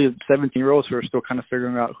 especially 17-year-olds who are still kind of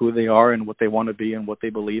figuring out who they are and what they want to be and what they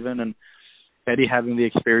believe in. And Eddie having the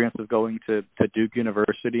experience of going to Duke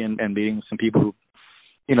University and meeting some people who,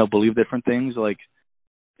 believe different things, like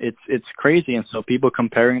it's crazy. And so people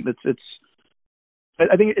comparing,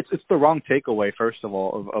 I think it's the wrong takeaway, first of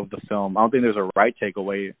all, of the film. I don't think there's a right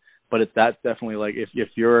takeaway, but that's definitely like if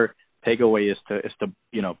your takeaway is to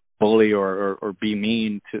bully or be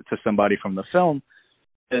mean to somebody from the film,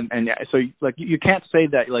 and so like you can't say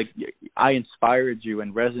that like I inspired you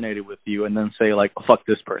and resonated with you and then say like fuck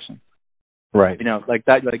this person, right? Like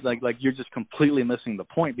that, like you're just completely missing the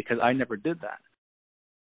point, because I never did that.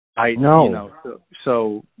 I know.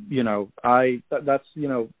 That's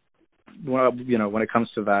when it comes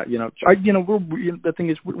to that, the thing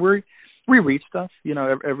is we read stuff,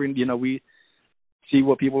 we see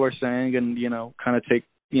what people are saying and, kind of take,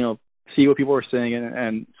 see what people are saying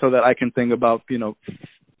and so that I can think about,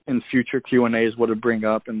 in future Q&As, what to bring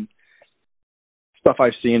up and stuff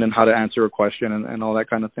I've seen and how to answer a question and all that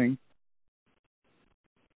kind of thing.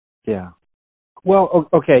 Yeah. Well,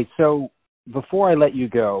 okay. So before I let you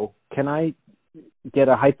go, can I get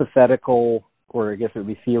a hypothetical, or I guess it would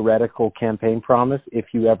be theoretical, campaign promise if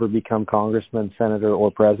you ever become congressman, senator, or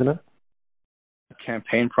president?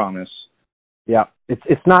 Campaign promise. Yeah,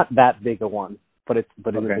 it's not that big a one, but it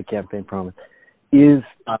is a campaign promise. We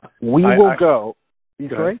will go.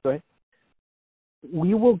 Go ahead.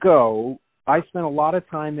 We will go. I spent a lot of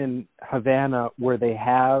time in Havana, where they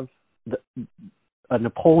have a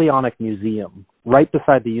Napoleonic museum right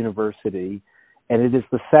beside the university, and it is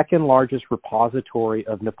the second largest repository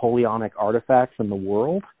of Napoleonic artifacts in the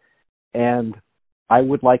world. And I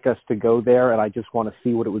would like us to go there, and I just want to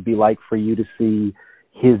see what it would be like for you to see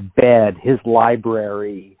his bed, his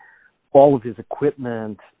library, all of his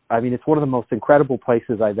equipment. I mean, it's one of the most incredible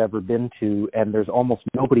places I've ever been to, and there's almost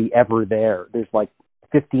nobody ever there. There's like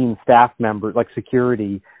 15 staff members, like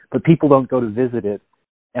security, but people don't go to visit it,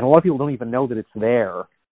 and a lot of people don't even know that it's there.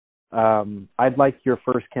 I'd like your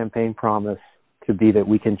first campaign promise to be that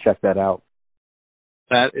we can check that out.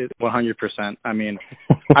 That is 100%. I mean,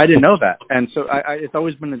 I didn't know that, and so it's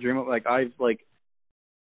always been a dream of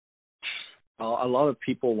a lot of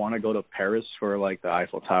people want to go to Paris for like the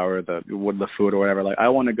Eiffel Tower, the food or whatever. Like I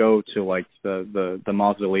want to go to like the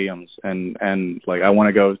mausoleums and like I want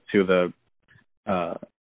to go to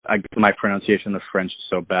my pronunciation of French is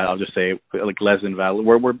so bad. I'll just say like Les Invalides,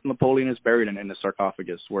 where Napoleon is buried in the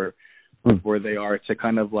sarcophagus, where they are, to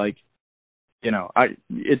kind of like,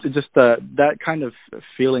 it's just that kind of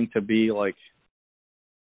feeling to be like,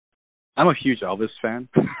 I'm a huge Elvis fan.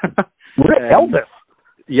 Elvis?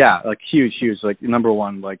 Yeah, like huge, like number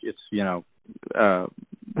one, like it's,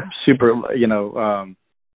 super,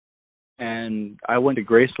 and I went to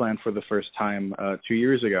Graceland for the first time 2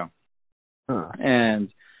 years ago. And,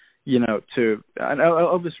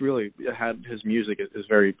 Elvis really had, his music is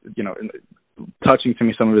very, touching to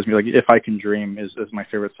me. Some of his music, like If I Can Dream is my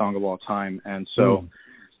favorite song of all time. And so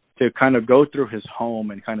to kind of go through his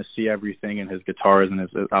home and kind of see everything and his guitars and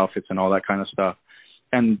his outfits and all that kind of stuff.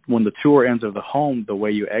 And when the tour ends of the home, the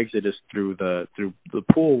way you exit is through the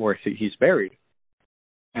pool where he's buried.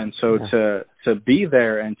 And so to be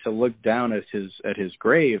there and to look down at his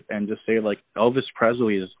grave and just say like Elvis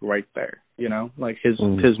Presley is right there, like his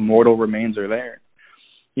mortal remains are there.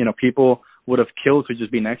 People would have killed to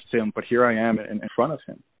just be next to him, but here I am in front of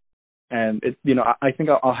him. And it, I think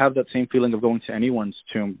I'll have that same feeling of going to anyone's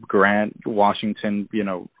tomb, Grant, Washington,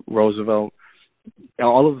 Roosevelt,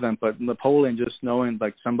 all of them, but Napoleon, just knowing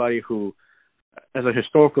like somebody who, as a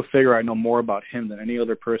historical figure, I know more about him than any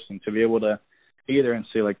other person, to be able to be there and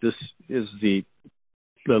say like, this is the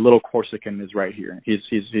little Corsican is right here.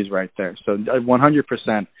 He's right there. So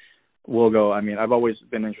 100% will go. I mean, I've always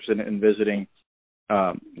been interested in visiting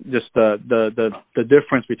just the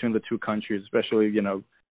difference between the two countries, especially,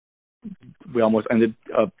 we almost ended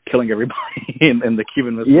up killing everybody in the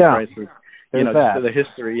Cuban Missile Crisis. The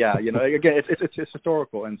history, again, it's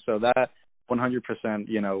historical, and so that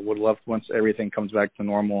 100%, would love, once everything comes back to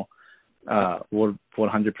normal, would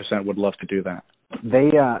 100% would love to do that.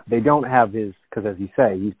 They don't have his, because as you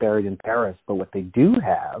say, he's buried in Paris, but what they do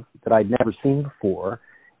have that I'd never seen before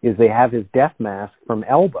is they have his death mask from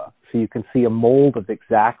Elba, so you can see a mold of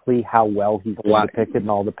exactly how well he's been depicted in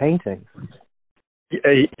all the paintings.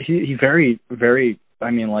 He very, very, I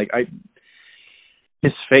mean, like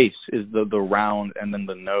his face is the round, and then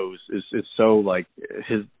the nose is so like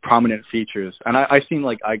his prominent features. And I've seen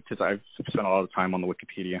like because I've spent a lot of time on the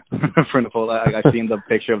Wikipedia for Napoleon. I've seen the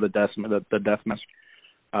picture of the death mask.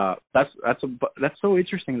 That's so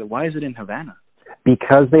interesting. That why is it in Havana?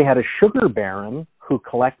 Because they had a sugar baron who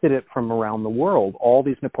collected it from around the world, all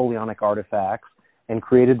these Napoleonic artifacts, and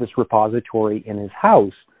created this repository in his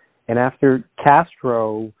house. And after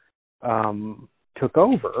Castro took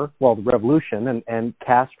over, the revolution, and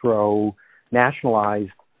Castro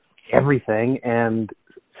nationalized everything and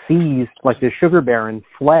seized, like the sugar baron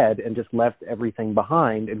fled and just left everything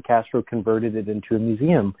behind, and Castro converted it into a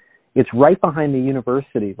museum. It's right behind the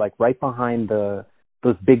university, like right behind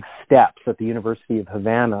those big steps at the University of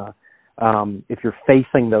Havana. If you're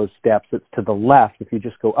facing those steps, it's to the left. If you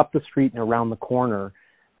just go up the street and around the corner,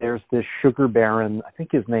 there's this sugar baron. I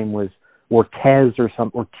think his name was Ortiz.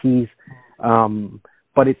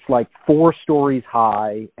 But it's like 4 stories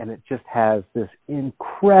high, and it just has this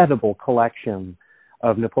incredible collection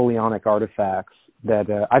of Napoleonic artifacts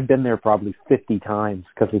that I've been there probably 50 times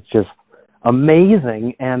because it's just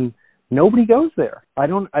amazing, and nobody goes there. I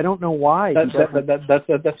don't know why.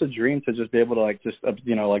 That's a dream to just be able to like just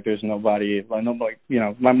like there's nobody. I know like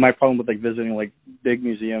my problem with like visiting like big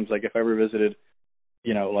museums, like if I ever visited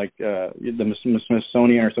like the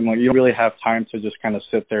Smithsonian or something, like you don't really have time to just kind of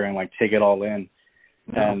sit there and like take it all in.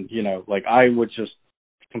 And like I would just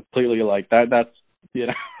completely like that's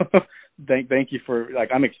thank you for like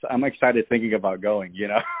I'm excited thinking about going,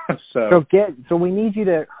 so we need you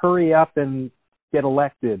to hurry up and get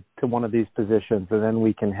elected to one of these positions, and then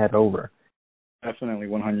we can head over. Definitely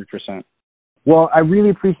 100%. Well, I really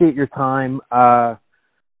appreciate your time. I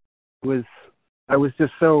was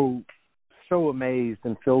just so amazed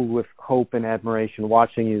and filled with hope and admiration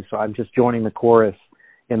watching you, so I'm just joining the chorus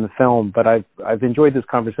in the film, but I've enjoyed this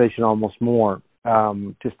conversation almost more.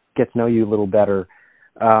 Just get to know you a little better.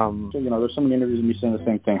 So, there's so many interviews of me saying the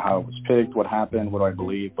same thing, how it was picked, what happened, what do I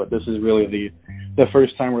believe, but this is really the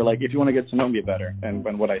first time we're like, if you want to get to know me better and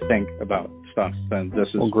what I think about stuff, then this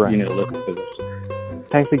is, you need to listen to this.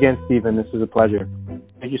 Thanks again, Stephen. This was a pleasure.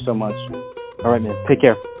 Thank you so much. All right, man. Take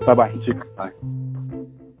care. Bye-bye. Bye.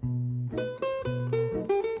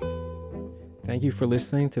 Thank you for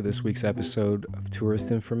listening to this week's episode of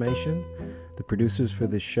Tourist Information. The producers for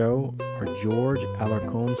this show are George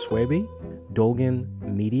Alarcon Swaby, Dolgan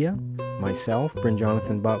Media, myself, Bryn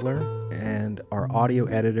Jonathan Butler, and our audio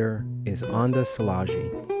editor is Anda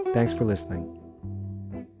Salaji. Thanks for listening.